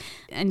likes,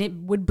 and it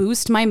would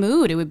boost my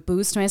mood. It would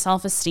boost my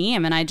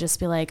self-esteem. And I'd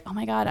just be like, oh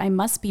my God, I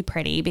must be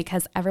pretty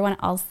because everyone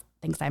else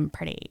thinks I'm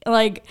pretty.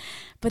 Like,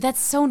 but that's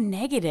so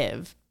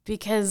negative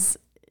because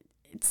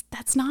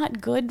that's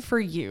not good for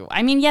you.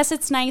 I mean, yes,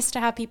 it's nice to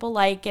have people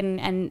like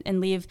and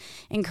leave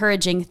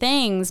encouraging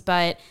things,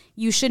 but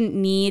you shouldn't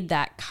need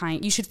that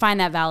kind. You should find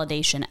that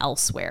validation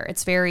elsewhere.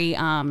 It's very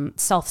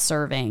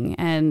self-serving,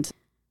 and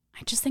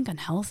I just think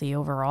unhealthy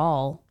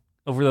overall.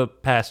 Over the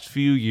past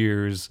few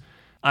years,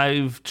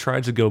 I've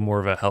tried to go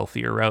more of a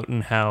healthier route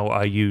in how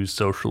I use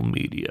social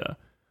media.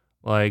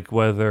 Like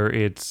whether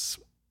it's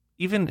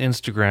even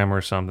Instagram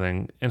or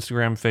something,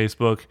 Instagram,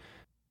 Facebook.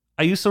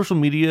 I use social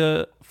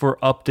media for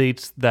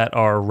updates that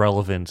are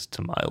relevant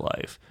to my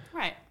life.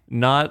 Right.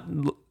 Not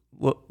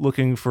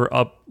looking for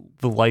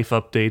the life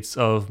updates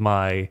of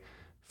my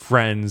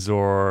friends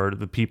or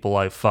the people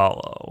I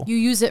follow. You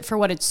use it for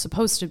what it's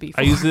supposed to be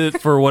for. I use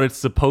it for what it's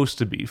supposed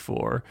to be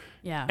for.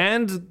 Yeah.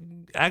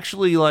 And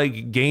actually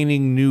like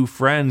gaining new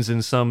friends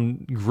in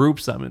some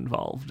groups I'm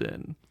involved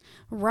in.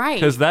 Right.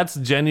 Because that's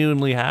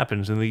genuinely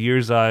happens in the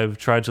years I've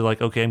tried to like,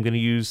 okay, I'm going to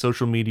use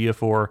social media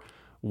for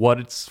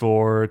what it's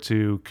for,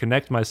 to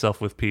connect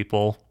myself with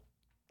people.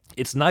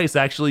 It's nice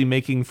actually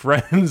making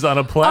friends on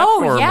a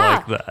platform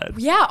like that.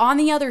 Yeah, on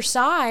the other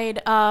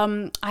side,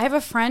 I have a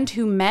friend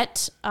who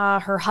met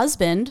her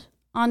husband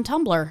on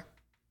Tumblr.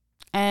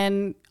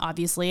 And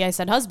obviously I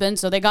said husband,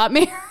 so they got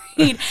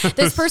married.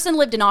 This person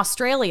lived in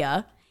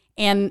Australia,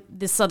 and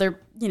this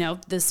other, you know,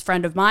 this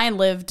friend of mine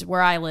lived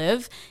where I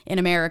live in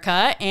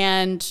America,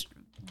 and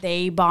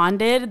they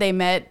bonded. They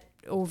met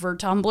over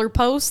Tumblr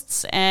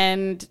posts,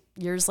 and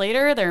years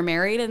later they're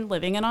married and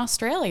living in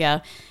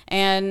Australia.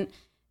 And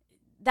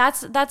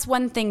that's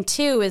one thing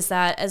too, is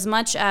that as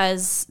much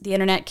as the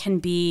internet can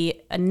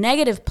be a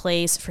negative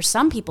place, for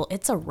some people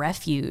it's a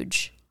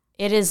refuge.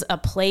 It is a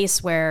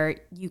place where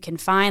you can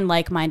find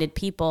like-minded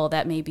people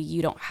that maybe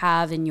you don't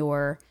have in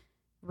your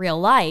real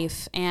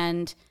life.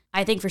 And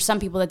I think for some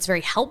people that's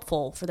very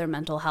helpful for their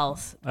mental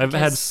health. I've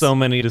had so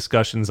many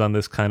discussions on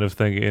this kind of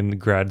thing in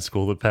grad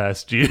school the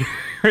past year.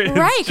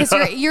 Right, because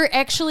you're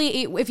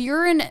actually, if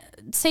you're in,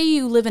 say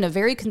you live in a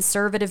very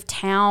conservative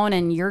town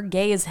and you're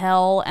gay as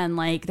hell and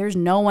like there's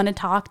no one to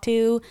talk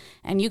to,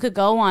 and you could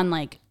go on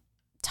like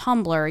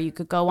Tumblr, you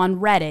could go on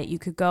Reddit, you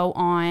could go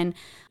on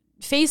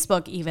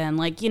Facebook even,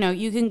 like, you know,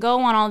 you can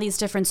go on all these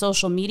different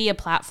social media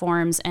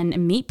platforms and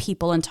meet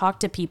people and talk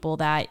to people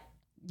that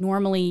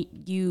normally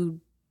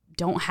you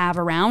don't have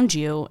around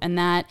you, and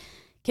that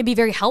can be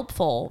very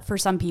helpful for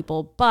some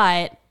people.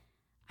 But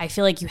I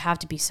feel like you have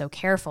to be so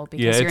careful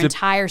because your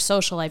entire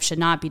social life should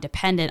not be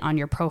dependent on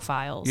your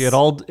profiles. Yeah,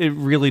 it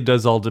really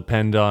does all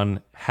depend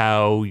on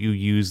how you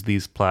use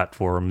these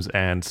platforms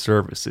and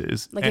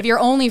services. Like if your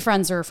only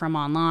friends are from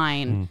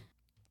online,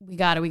 we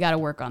gotta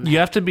work on that. You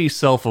have to be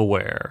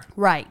self-aware.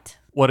 Right.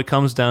 What it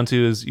comes down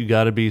to is you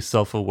got to be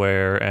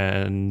self-aware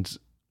and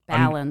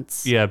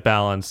balance.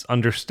 Balance.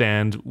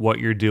 Understand what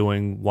you're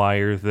doing, why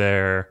you're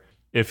there.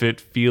 If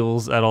it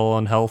feels at all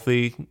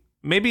unhealthy,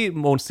 maybe it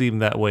won't seem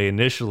that way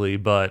initially,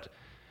 but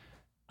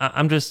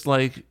I'm just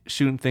like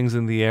shooting things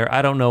in the air.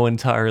 I don't know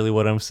entirely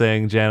what I'm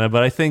saying, Jana,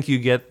 but I think you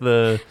get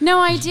the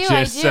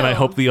gist, and I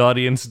hope the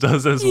audience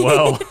does as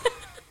well.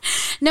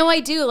 No, I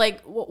do.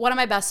 Like one of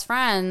my best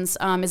friends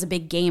is a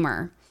big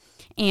gamer,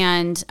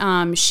 and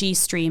she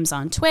streams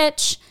on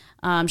Twitch.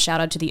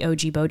 Shout out to the OG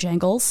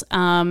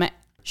Bojangles.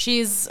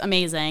 She's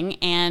amazing,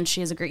 and she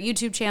has a great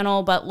YouTube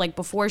channel, but like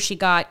before she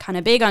got kind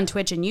of big on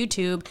Twitch and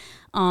YouTube,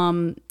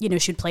 you know,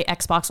 she'd play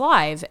Xbox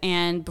Live,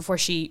 and before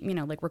she, you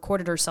know, like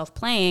recorded herself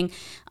playing,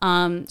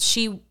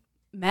 she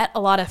met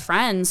a lot of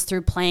friends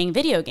through playing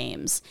video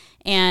games.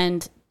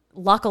 And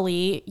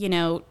luckily, you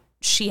know,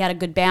 she had a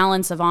good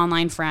balance of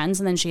online friends,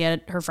 and then she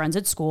had her friends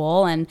at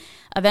school. And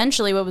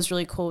eventually what was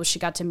really cool was she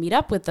got to meet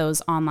up with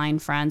those online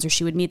friends, or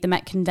she would meet them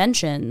at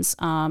conventions.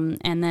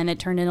 And then it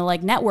turned into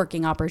like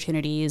networking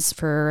opportunities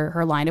for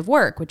her line of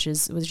work, which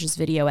was just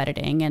video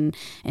editing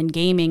and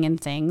gaming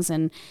and things.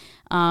 And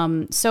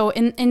so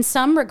in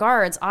some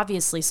regards,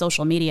 obviously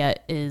social media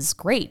is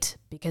great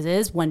because it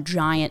is one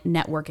giant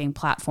networking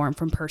platform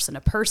from person to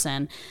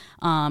person.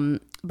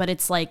 But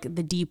it's like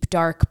the deep,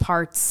 dark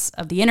parts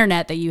of the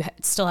internet that you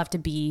still have to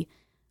be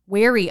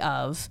wary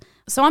of.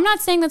 So I'm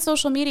not saying that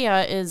social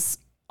media is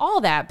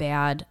all that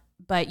bad,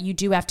 but you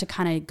do have to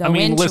kind of go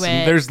into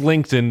it. There's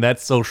LinkedIn,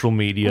 that's social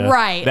media.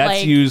 Right.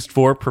 That's used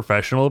for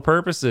professional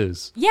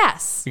purposes.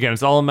 Yes. Again,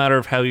 it's all a matter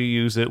of how you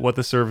use it, what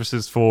the service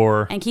is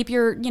for. And keep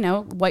your, you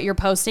know, what you're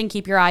posting,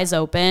 keep your eyes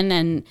open,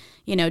 and,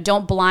 you know,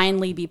 don't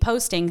blindly be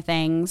posting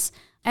things.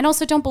 And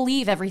also don't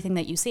believe everything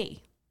that you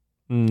see.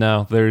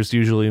 No, there's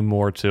usually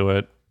more to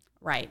it.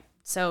 Right.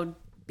 So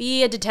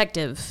be a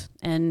detective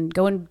and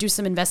go and do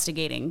some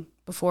investigating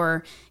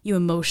before you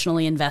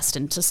emotionally invest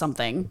into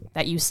something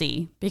that you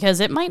see, because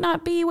it might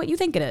not be what you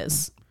think it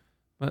is.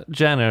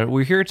 Jana,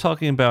 we're here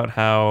talking about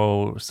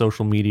how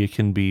social media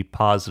can be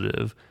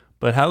positive,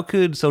 but how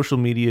could social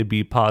media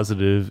be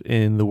positive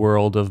in the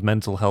world of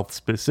mental health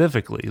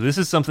specifically? This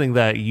is something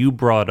that you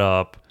brought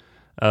up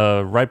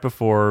right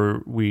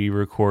before we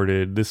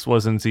recorded. This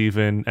wasn't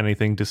even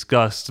anything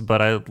discussed,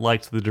 but I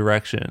liked the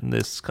direction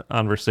this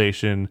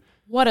conversation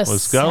What a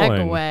was going.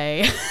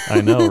 segue.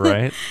 I know,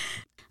 right?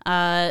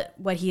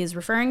 What he is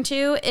referring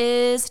to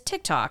is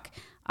TikTok.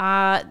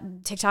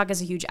 TikTok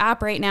is a huge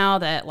app right now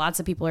that lots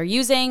of people are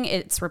using.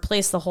 It's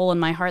replaced the hole in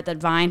my heart that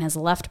Vine has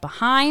left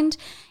behind.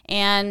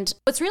 And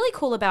what's really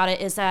cool about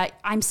it is that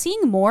I'm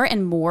seeing more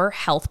and more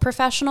health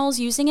professionals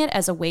using it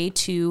as a way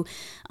to,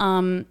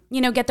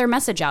 get their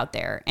message out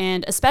there.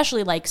 And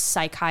especially like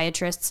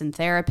psychiatrists and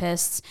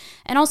therapists,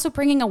 and also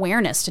bringing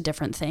awareness to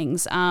different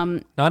things.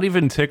 Not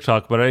even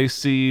TikTok, but I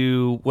see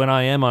you, when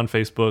I am on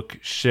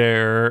Facebook,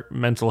 share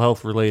mental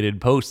health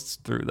related posts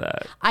through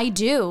that. I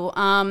do.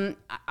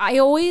 I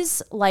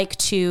always like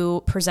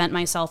to present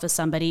myself as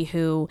somebody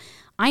who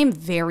I am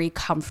very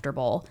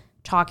comfortable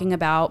talking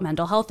about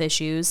mental health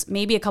issues.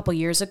 Maybe a couple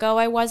years ago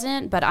I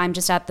wasn't, but I'm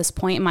just at this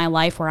point in my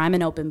life where I'm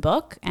an open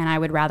book, and I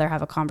would rather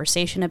have a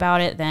conversation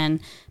about it than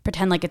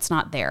pretend like it's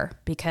not there,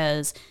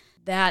 because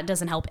that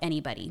doesn't help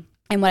anybody.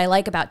 And what I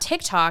like about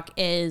TikTok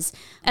is,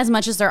 as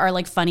much as there are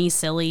like funny,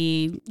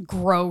 silly,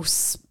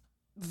 gross,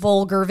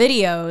 vulgar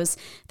videos,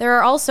 there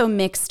are also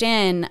mixed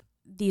in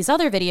these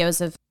other videos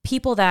of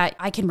people that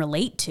I can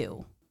relate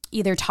to,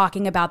 either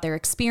talking about their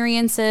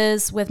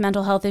experiences with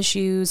mental health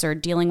issues or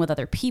dealing with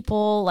other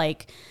people,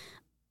 like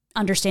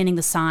understanding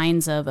the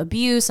signs of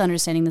abuse,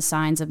 understanding the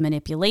signs of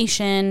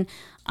manipulation,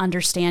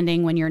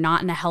 understanding when you're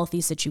not in a healthy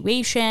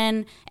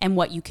situation and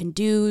what you can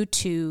do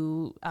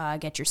to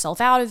get yourself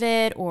out of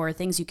it, or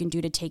things you can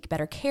do to take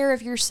better care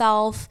of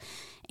yourself.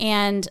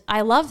 And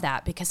I love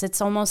that, because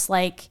it's almost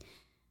like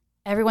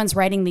everyone's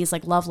writing these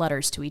like love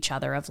letters to each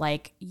other of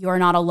like, you're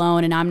not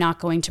alone, and I'm not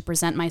going to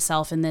present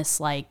myself in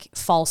this like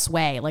false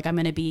way. Like, I'm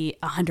going to be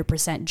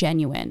 100%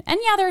 genuine. And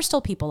yeah, there are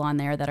still people on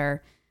there that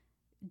are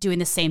doing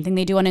the same thing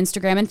they do on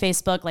Instagram and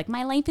Facebook. Like,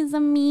 my life is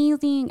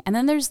amazing. And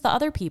then there's the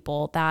other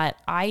people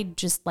that I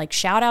just like,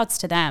 shout outs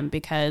to them,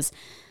 because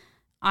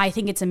I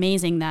think it's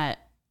amazing that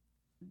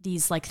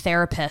these like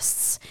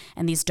therapists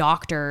and these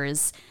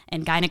doctors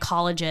and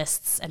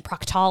gynecologists and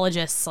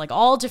proctologists, like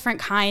all different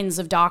kinds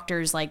of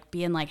doctors, like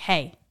being like,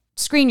 hey,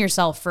 screen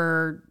yourself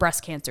for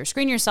breast cancer,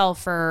 screen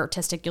yourself for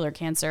testicular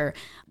cancer,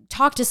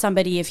 talk to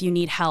somebody if you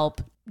need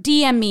help,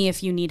 DM me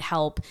if you need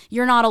help,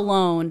 you're not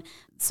alone.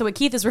 So what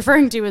Keith is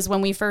referring to is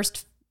when we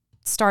first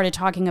started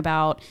talking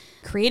about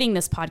creating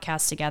this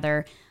podcast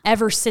together,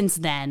 ever since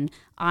then,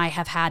 I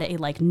have had a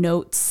like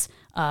notes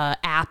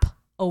app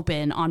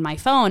open on my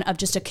phone of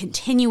just a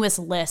continuous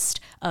list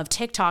of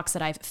TikToks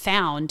that I've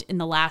found in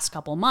the last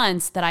couple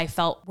months that I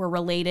felt were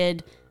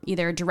related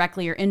either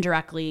directly or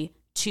indirectly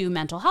to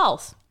mental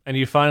health. And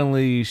you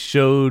finally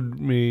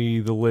showed me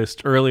the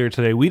list earlier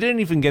today. We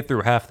didn't even get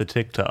through half the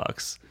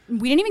TikToks.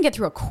 We didn't even get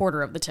through a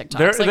quarter of the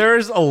TikToks.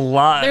 There's a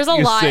lot. There's a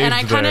lot, and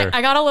I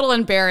got a little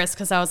embarrassed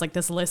because I was like,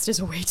 this list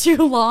is way too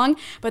long.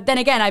 But then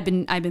again, I've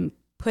been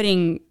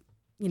putting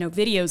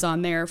videos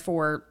on there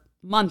for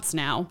months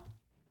now,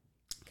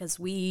 because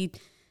we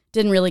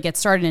didn't really get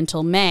started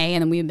until May,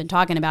 and then we've been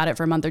talking about it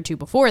for a month or two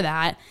before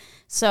that.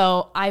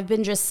 So I've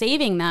been just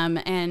saving them,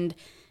 and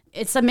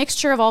it's a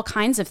mixture of all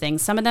kinds of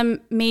things. Some of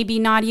them maybe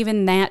not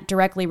even that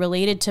directly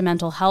related to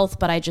mental health,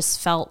 but I just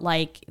felt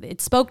like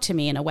it spoke to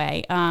me in a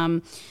way.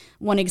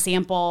 One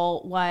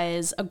example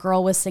was a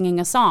girl was singing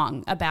a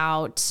song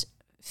about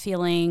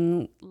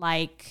feeling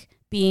like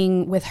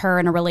being with her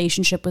in a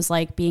relationship was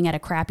like being at a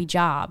crappy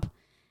job,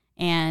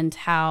 and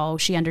how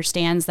she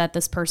understands that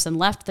this person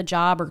left the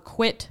job or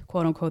quit,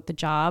 quote unquote, the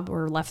job,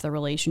 or left the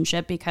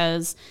relationship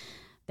because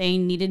they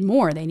needed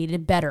more, they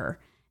needed better.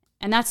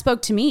 And that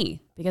spoke to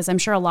me, because I'm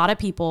sure a lot of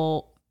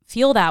people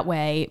feel that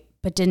way,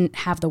 but didn't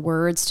have the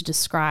words to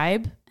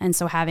describe. And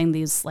so having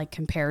these like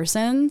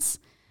comparisons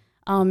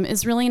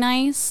is really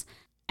nice.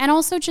 And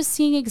also just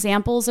seeing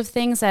examples of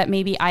things that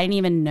maybe I didn't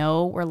even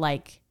know were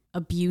like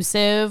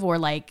abusive or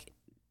like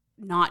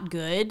not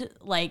good.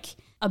 Like,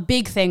 a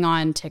big thing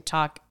on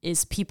TikTok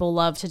is people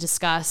love to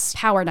discuss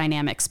power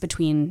dynamics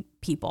between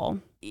people.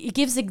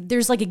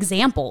 There's like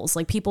examples,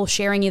 like people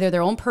sharing either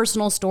their own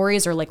personal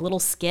stories or like little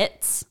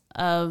skits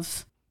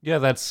of. Yeah,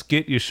 that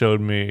skit you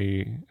showed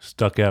me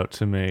stuck out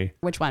to me.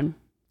 Which one?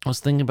 I was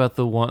thinking about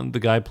the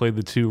guy played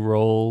the two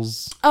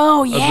roles.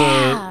 Oh,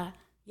 yeah.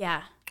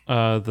 Yeah.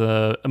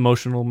 The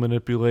emotional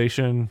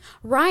manipulation.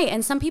 Right.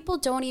 And some people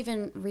don't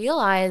even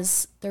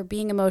realize they're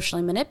being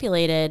emotionally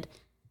manipulated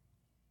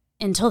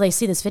until they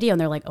see this video and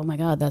they're like, oh my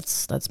God,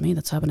 that's me.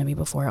 That's happened to me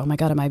before. Oh my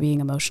God, am I being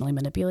emotionally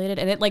manipulated?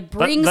 And it like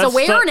brings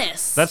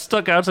awareness. That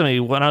stuck out to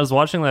me when I was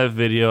watching that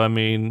video. I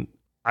mean,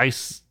 I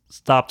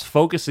stopped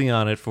focusing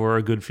on it for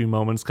a good few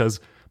moments because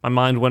my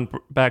mind went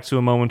back to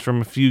a moment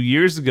from a few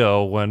years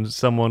ago when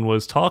someone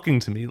was talking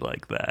to me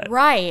like that.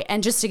 Right.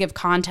 And just to give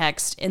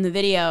context, in the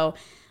video,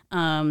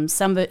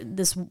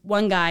 this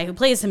one guy who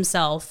plays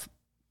himself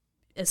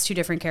as two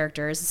different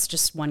characters. It's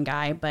just one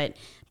guy, but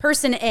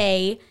person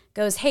A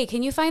goes, "Hey,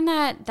 can you find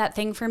that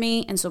thing for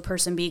me?" And so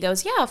person B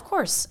goes, "Yeah, of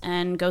course,"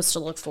 and goes to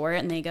look for it.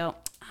 And they go,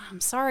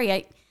 "I'm sorry,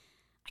 I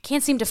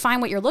can't seem to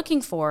find what you're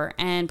looking for."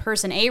 And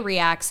person A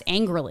reacts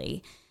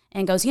angrily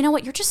and goes, "You know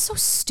what? You're just so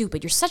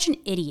stupid. You're such an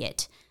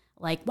idiot.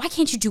 Like, why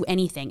can't you do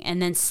anything?"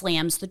 And then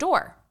slams the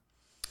door.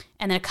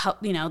 And then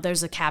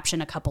there's a caption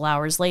a couple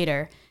hours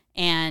later,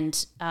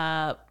 and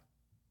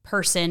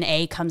person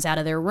A comes out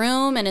of their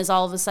room and is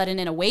all of a sudden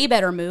in a way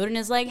better mood and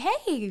is like,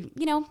 "Hey,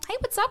 hey,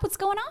 what's up? What's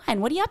going on?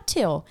 What are you up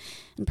to?"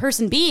 And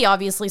person B,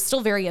 obviously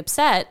still very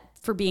upset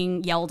for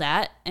being yelled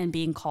at and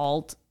being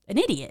called an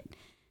idiot.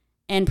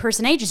 And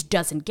person A just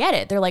doesn't get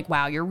it. They're like,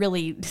 "Wow, you're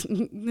really,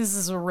 this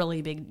is a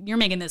really big, you're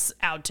making this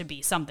out to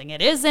be something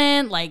it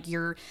isn't. Like,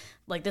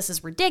 this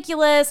is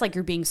ridiculous. Like,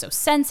 you're being so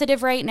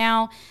sensitive right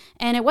now."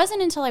 And it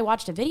wasn't until I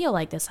watched a video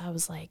like this, I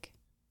was like,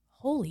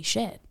 holy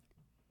shit.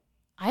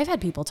 I've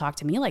had people talk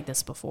to me like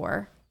this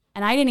before,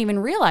 and I didn't even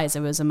realize it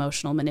was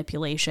emotional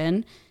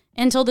manipulation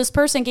until this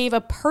person gave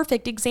a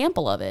perfect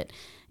example of it.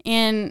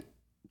 And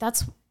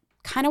that's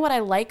kind of what I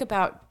like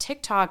about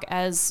TikTok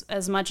as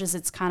much as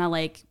it's kind of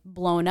like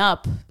blown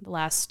up the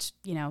last,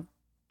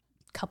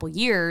 couple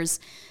years.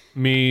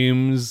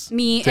 Memes,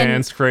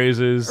 dance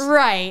crazes,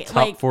 right?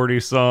 Top 40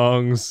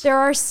 songs. There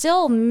are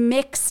still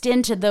mixed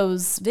into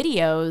those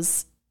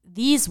videos,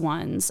 these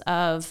ones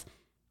of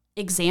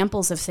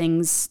examples of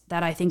things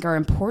that I think are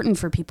important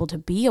for people to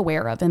be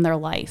aware of in their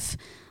life.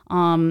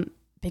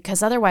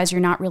 Because otherwise you're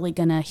not really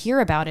going to hear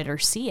about it or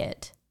see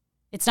it.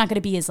 It's not going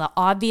to be as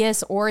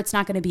obvious, or it's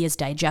not going to be as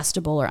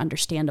digestible or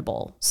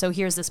understandable. So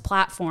here's this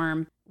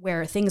platform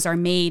where things are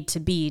made to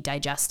be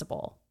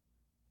digestible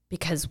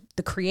because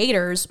the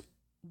creators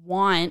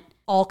want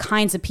all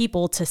kinds of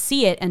people to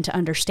see it and to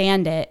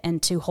understand it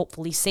and to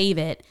hopefully save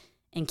it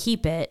and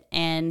keep it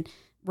and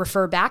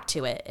refer back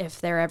to it if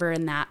they're ever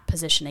in that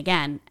position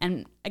again.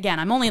 And again,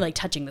 I'm only like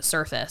touching the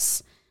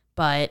surface,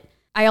 but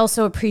I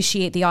also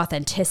appreciate the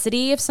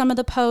authenticity of some of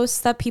the posts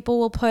that people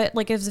will put,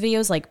 like as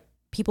videos, like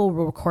people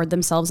will record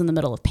themselves in the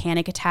middle of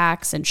panic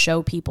attacks and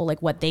show people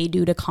like what they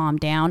do to calm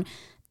down.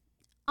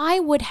 I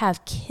would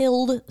have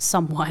killed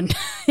someone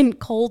in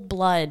cold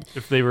blood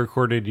if they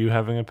recorded you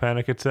having a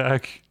panic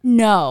attack.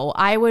 No,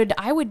 I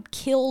would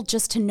kill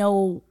just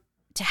to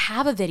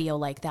have a video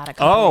like that a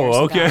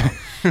couple years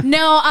ago.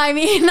 No, I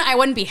mean, I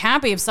wouldn't be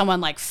happy if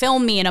someone like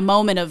filmed me in a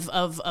moment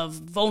of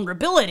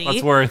vulnerability.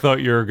 That's where I thought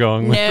you were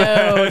going with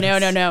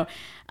that.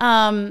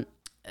 No.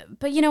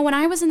 But when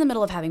I was in the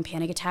middle of having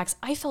panic attacks,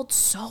 I felt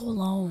so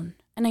alone.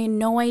 And I had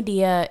no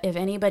idea if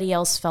anybody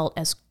else felt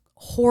as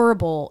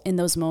horrible in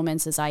those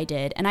moments as I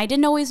did. And I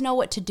didn't always know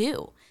what to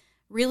do.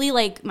 Really,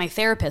 like my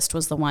therapist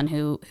was the one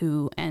who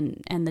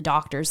and the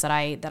doctors that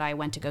I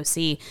went to go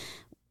see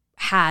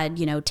had,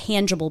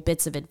 tangible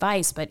bits of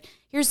advice. But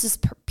here's this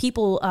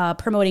people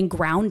promoting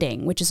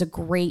grounding, which is a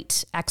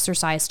great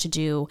exercise to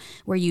do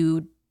where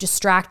you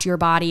distract your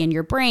body and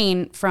your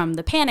brain from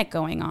the panic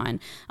going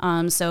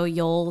on. So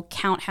you'll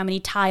count how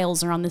many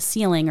tiles are on the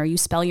ceiling, or you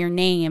spell your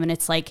name, and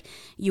it's like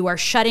you are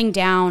shutting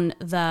down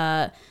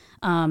the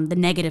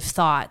negative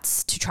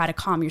thoughts to try to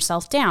calm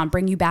yourself down,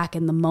 bring you back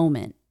in the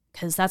moment.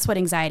 Because that's what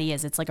anxiety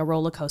is. It's like a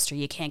roller coaster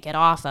you can't get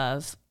off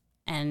of,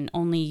 and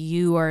only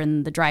you are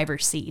in the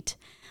driver's seat.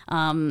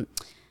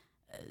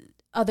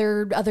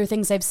 Other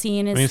things I've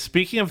seen is... I mean,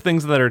 speaking of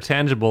things that are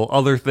tangible,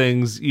 other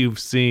things you've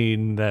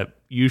seen that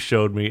you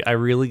showed me, I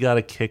really got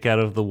a kick out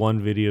of the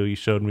one video you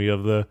showed me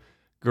of the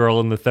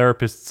girl in the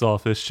therapist's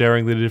office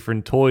sharing the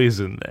different toys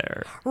in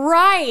there.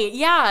 Right,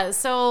 yeah.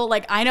 So,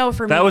 like, I know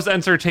for me... That was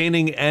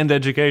entertaining and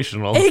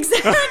educational.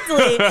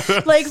 Exactly.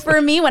 Like, for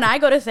me, when I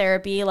go to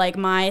therapy, like,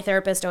 my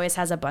therapist always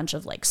has a bunch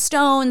of, like,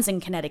 stones and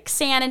kinetic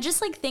sand and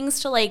just, like, things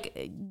to,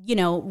 like,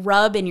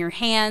 rub in your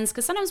hands.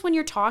 Because sometimes when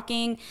you're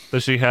talking...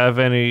 Does she have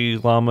any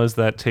llamas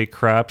that take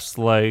craps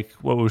like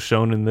what was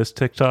shown in this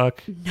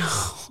TikTok? No.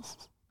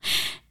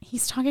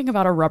 He's talking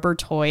about a rubber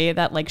toy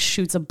that, like,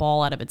 shoots a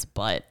ball out of its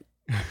butt.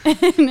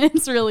 And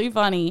it's really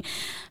funny.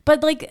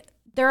 But like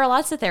there are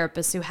lots of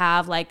therapists who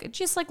have like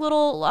just like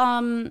little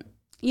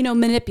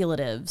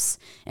manipulatives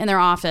in their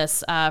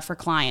office for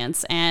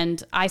clients.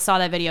 And I saw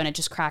that video and it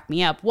just cracked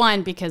me up.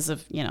 One, because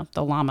of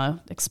the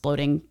llama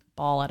exploding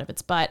ball out of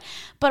its butt,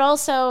 but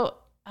also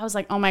I was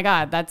like, oh my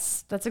God,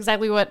 that's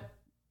exactly what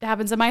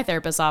happens in my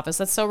therapist's office.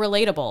 That's so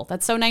relatable.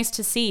 That's so nice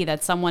to see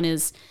that someone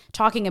is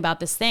talking about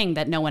this thing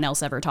that no one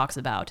else ever talks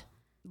about.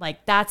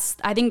 Like that's,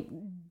 I think,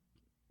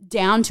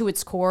 down to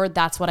its core,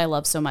 that's what I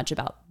love so much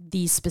about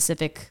these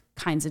specific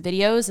kinds of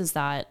videos, is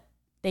that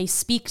they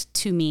speak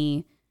to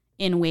me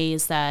in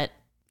ways that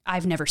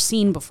I've never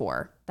seen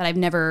before, that I've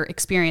never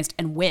experienced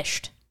and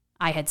wished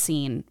I had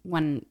seen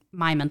when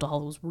my mental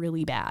health was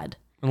really bad.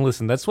 And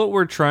listen, that's what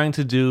we're trying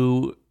to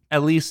do,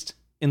 at least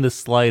in the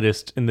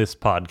slightest, in this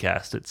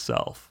podcast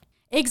itself.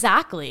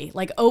 Exactly.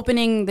 Like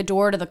opening the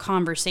door to the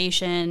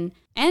conversation.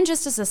 And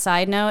just as a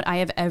side note, I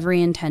have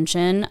every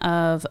intention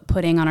of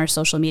putting on our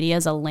social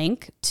medias a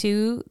link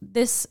to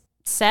this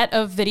set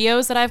of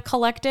videos that I've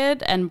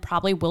collected and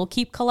probably will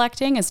keep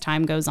collecting as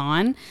time goes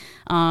on,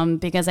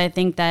 because I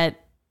think that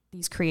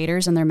these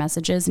creators and their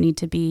messages need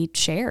to be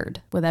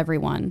shared with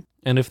everyone.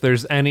 And if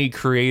there's any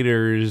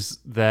creators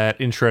that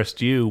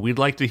interest you, we'd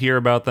like to hear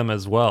about them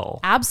as well.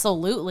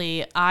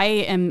 Absolutely. I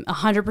am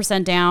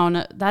 100%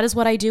 down. That is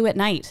what I do at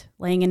night,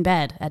 laying in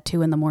bed at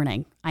 2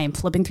 a.m. I am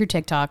flipping through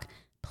TikTok.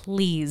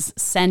 Please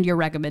send your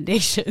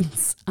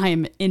recommendations. I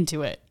am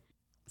into it.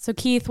 So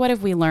Keith, what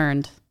have we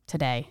learned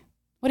today?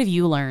 What have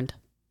you learned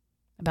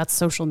about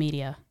social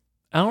media?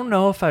 I don't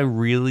know if I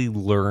really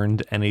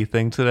learned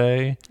anything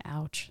today.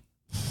 Ouch.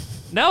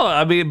 No,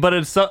 I mean, but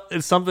it's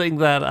something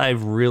that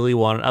I've really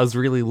wanted. I was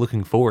really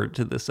looking forward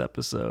to this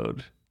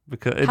episode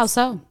because How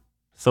so?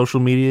 Social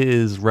media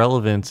is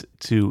relevant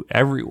to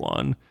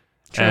everyone.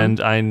 True. And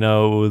I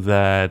know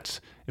that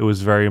it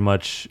was very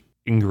much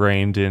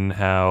ingrained in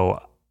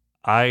how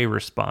I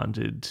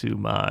responded to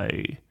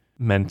my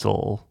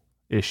mental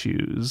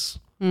issues.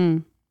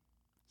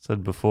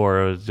 Said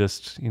before, it was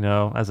just,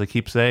 as I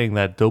keep saying,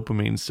 that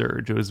dopamine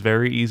surge. It was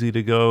very easy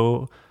to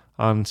go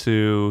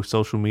onto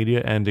social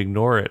media and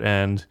ignore it.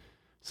 And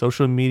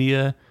social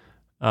media,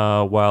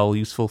 while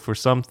useful for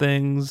some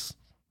things,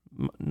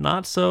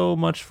 not so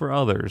much for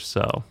others.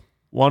 So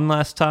one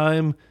last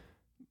time,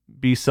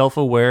 be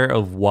self-aware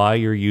of why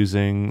you're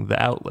using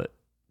the outlet.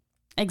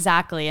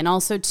 Exactly. And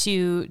also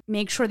to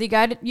make sure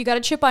that you got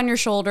a chip on your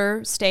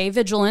shoulder, stay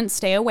vigilant,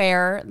 stay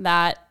aware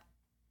that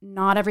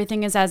not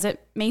everything is as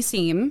it may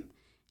seem,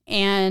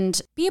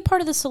 and be a part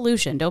of the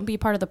solution. Don't be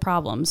part of the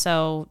problem.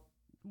 So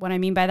what I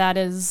mean by that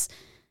is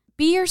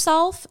be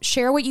yourself,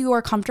 share what you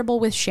are comfortable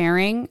with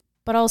sharing,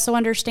 but also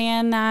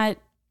understand that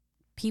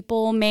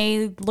people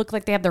may look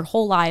like they have their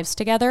whole lives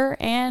together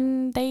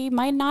and they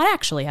might not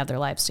actually have their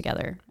lives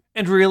together.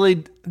 And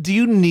really, do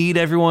you need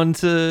everyone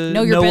to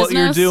know what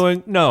you're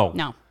doing?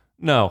 No.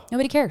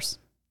 Nobody cares.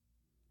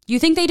 You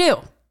think they do,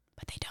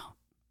 but they don't.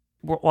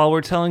 While we're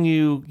telling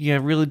you,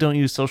 really don't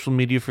use social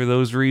media for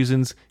those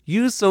reasons.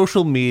 Use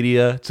social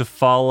media to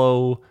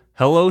follow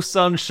Hello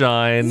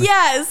Sunshine.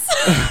 Yes.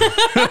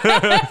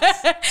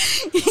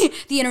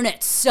 The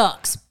internet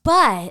sucks,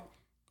 but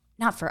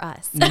not for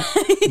us.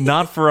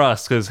 Not for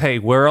us, because hey,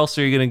 where else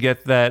are you going to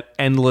get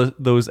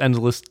those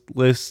endless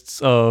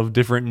lists of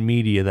different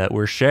media that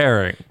we're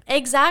sharing?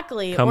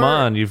 Exactly. Come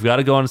on, you've got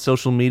to go on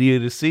social media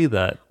to see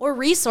that. Or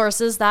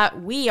resources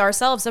that we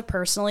ourselves have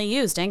personally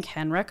used and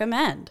can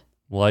recommend.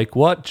 Like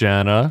what,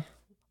 Jana?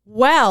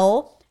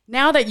 Well,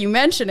 now that you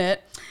mention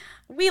it,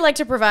 we like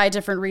to provide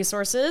different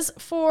resources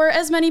for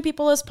as many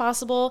people as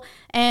possible.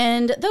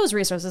 And those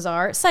resources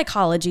are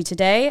Psychology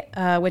Today,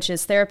 which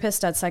is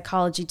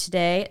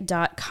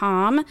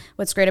therapist.psychologytoday.com.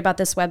 What's great about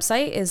this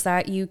website is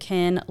that you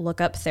can look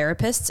up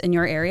therapists in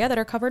your area that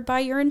are covered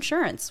by your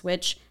insurance,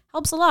 which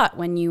helps a lot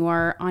when you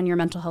are on your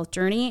mental health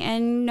journey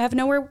and have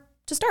nowhere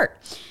to start.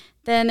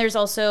 Then there's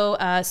also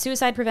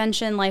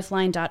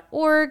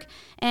suicidepreventionlifeline.org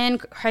and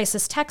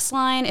crisis text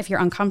line. If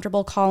you're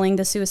uncomfortable calling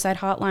the suicide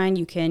hotline,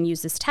 you can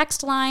use this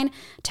text line.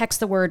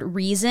 Text the word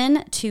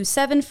REASON to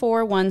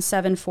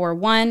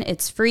 741741.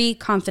 It's free,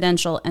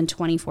 confidential, and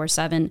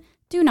 24/7.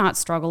 Do not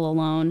struggle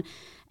alone.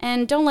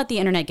 And don't let the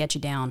internet get you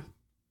down.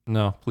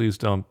 No, please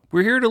don't.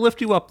 We're here to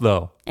lift you up,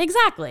 though.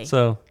 Exactly.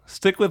 So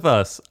stick with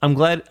us. I'm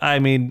glad.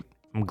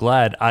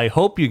 I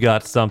hope you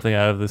got something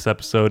out of this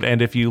episode.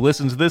 And if you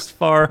listened this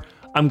far,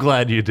 I'm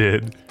glad you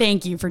did.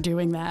 Thank you for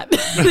doing that.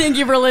 Thank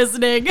you for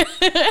listening.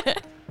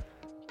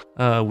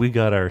 We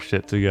got our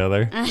shit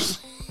together.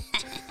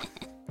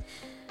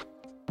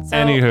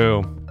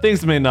 Anywho,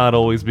 things may not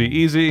always be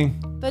easy.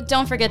 But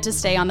don't forget to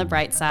stay on the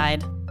bright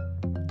side.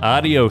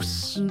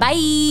 Adios.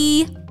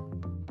 Bye.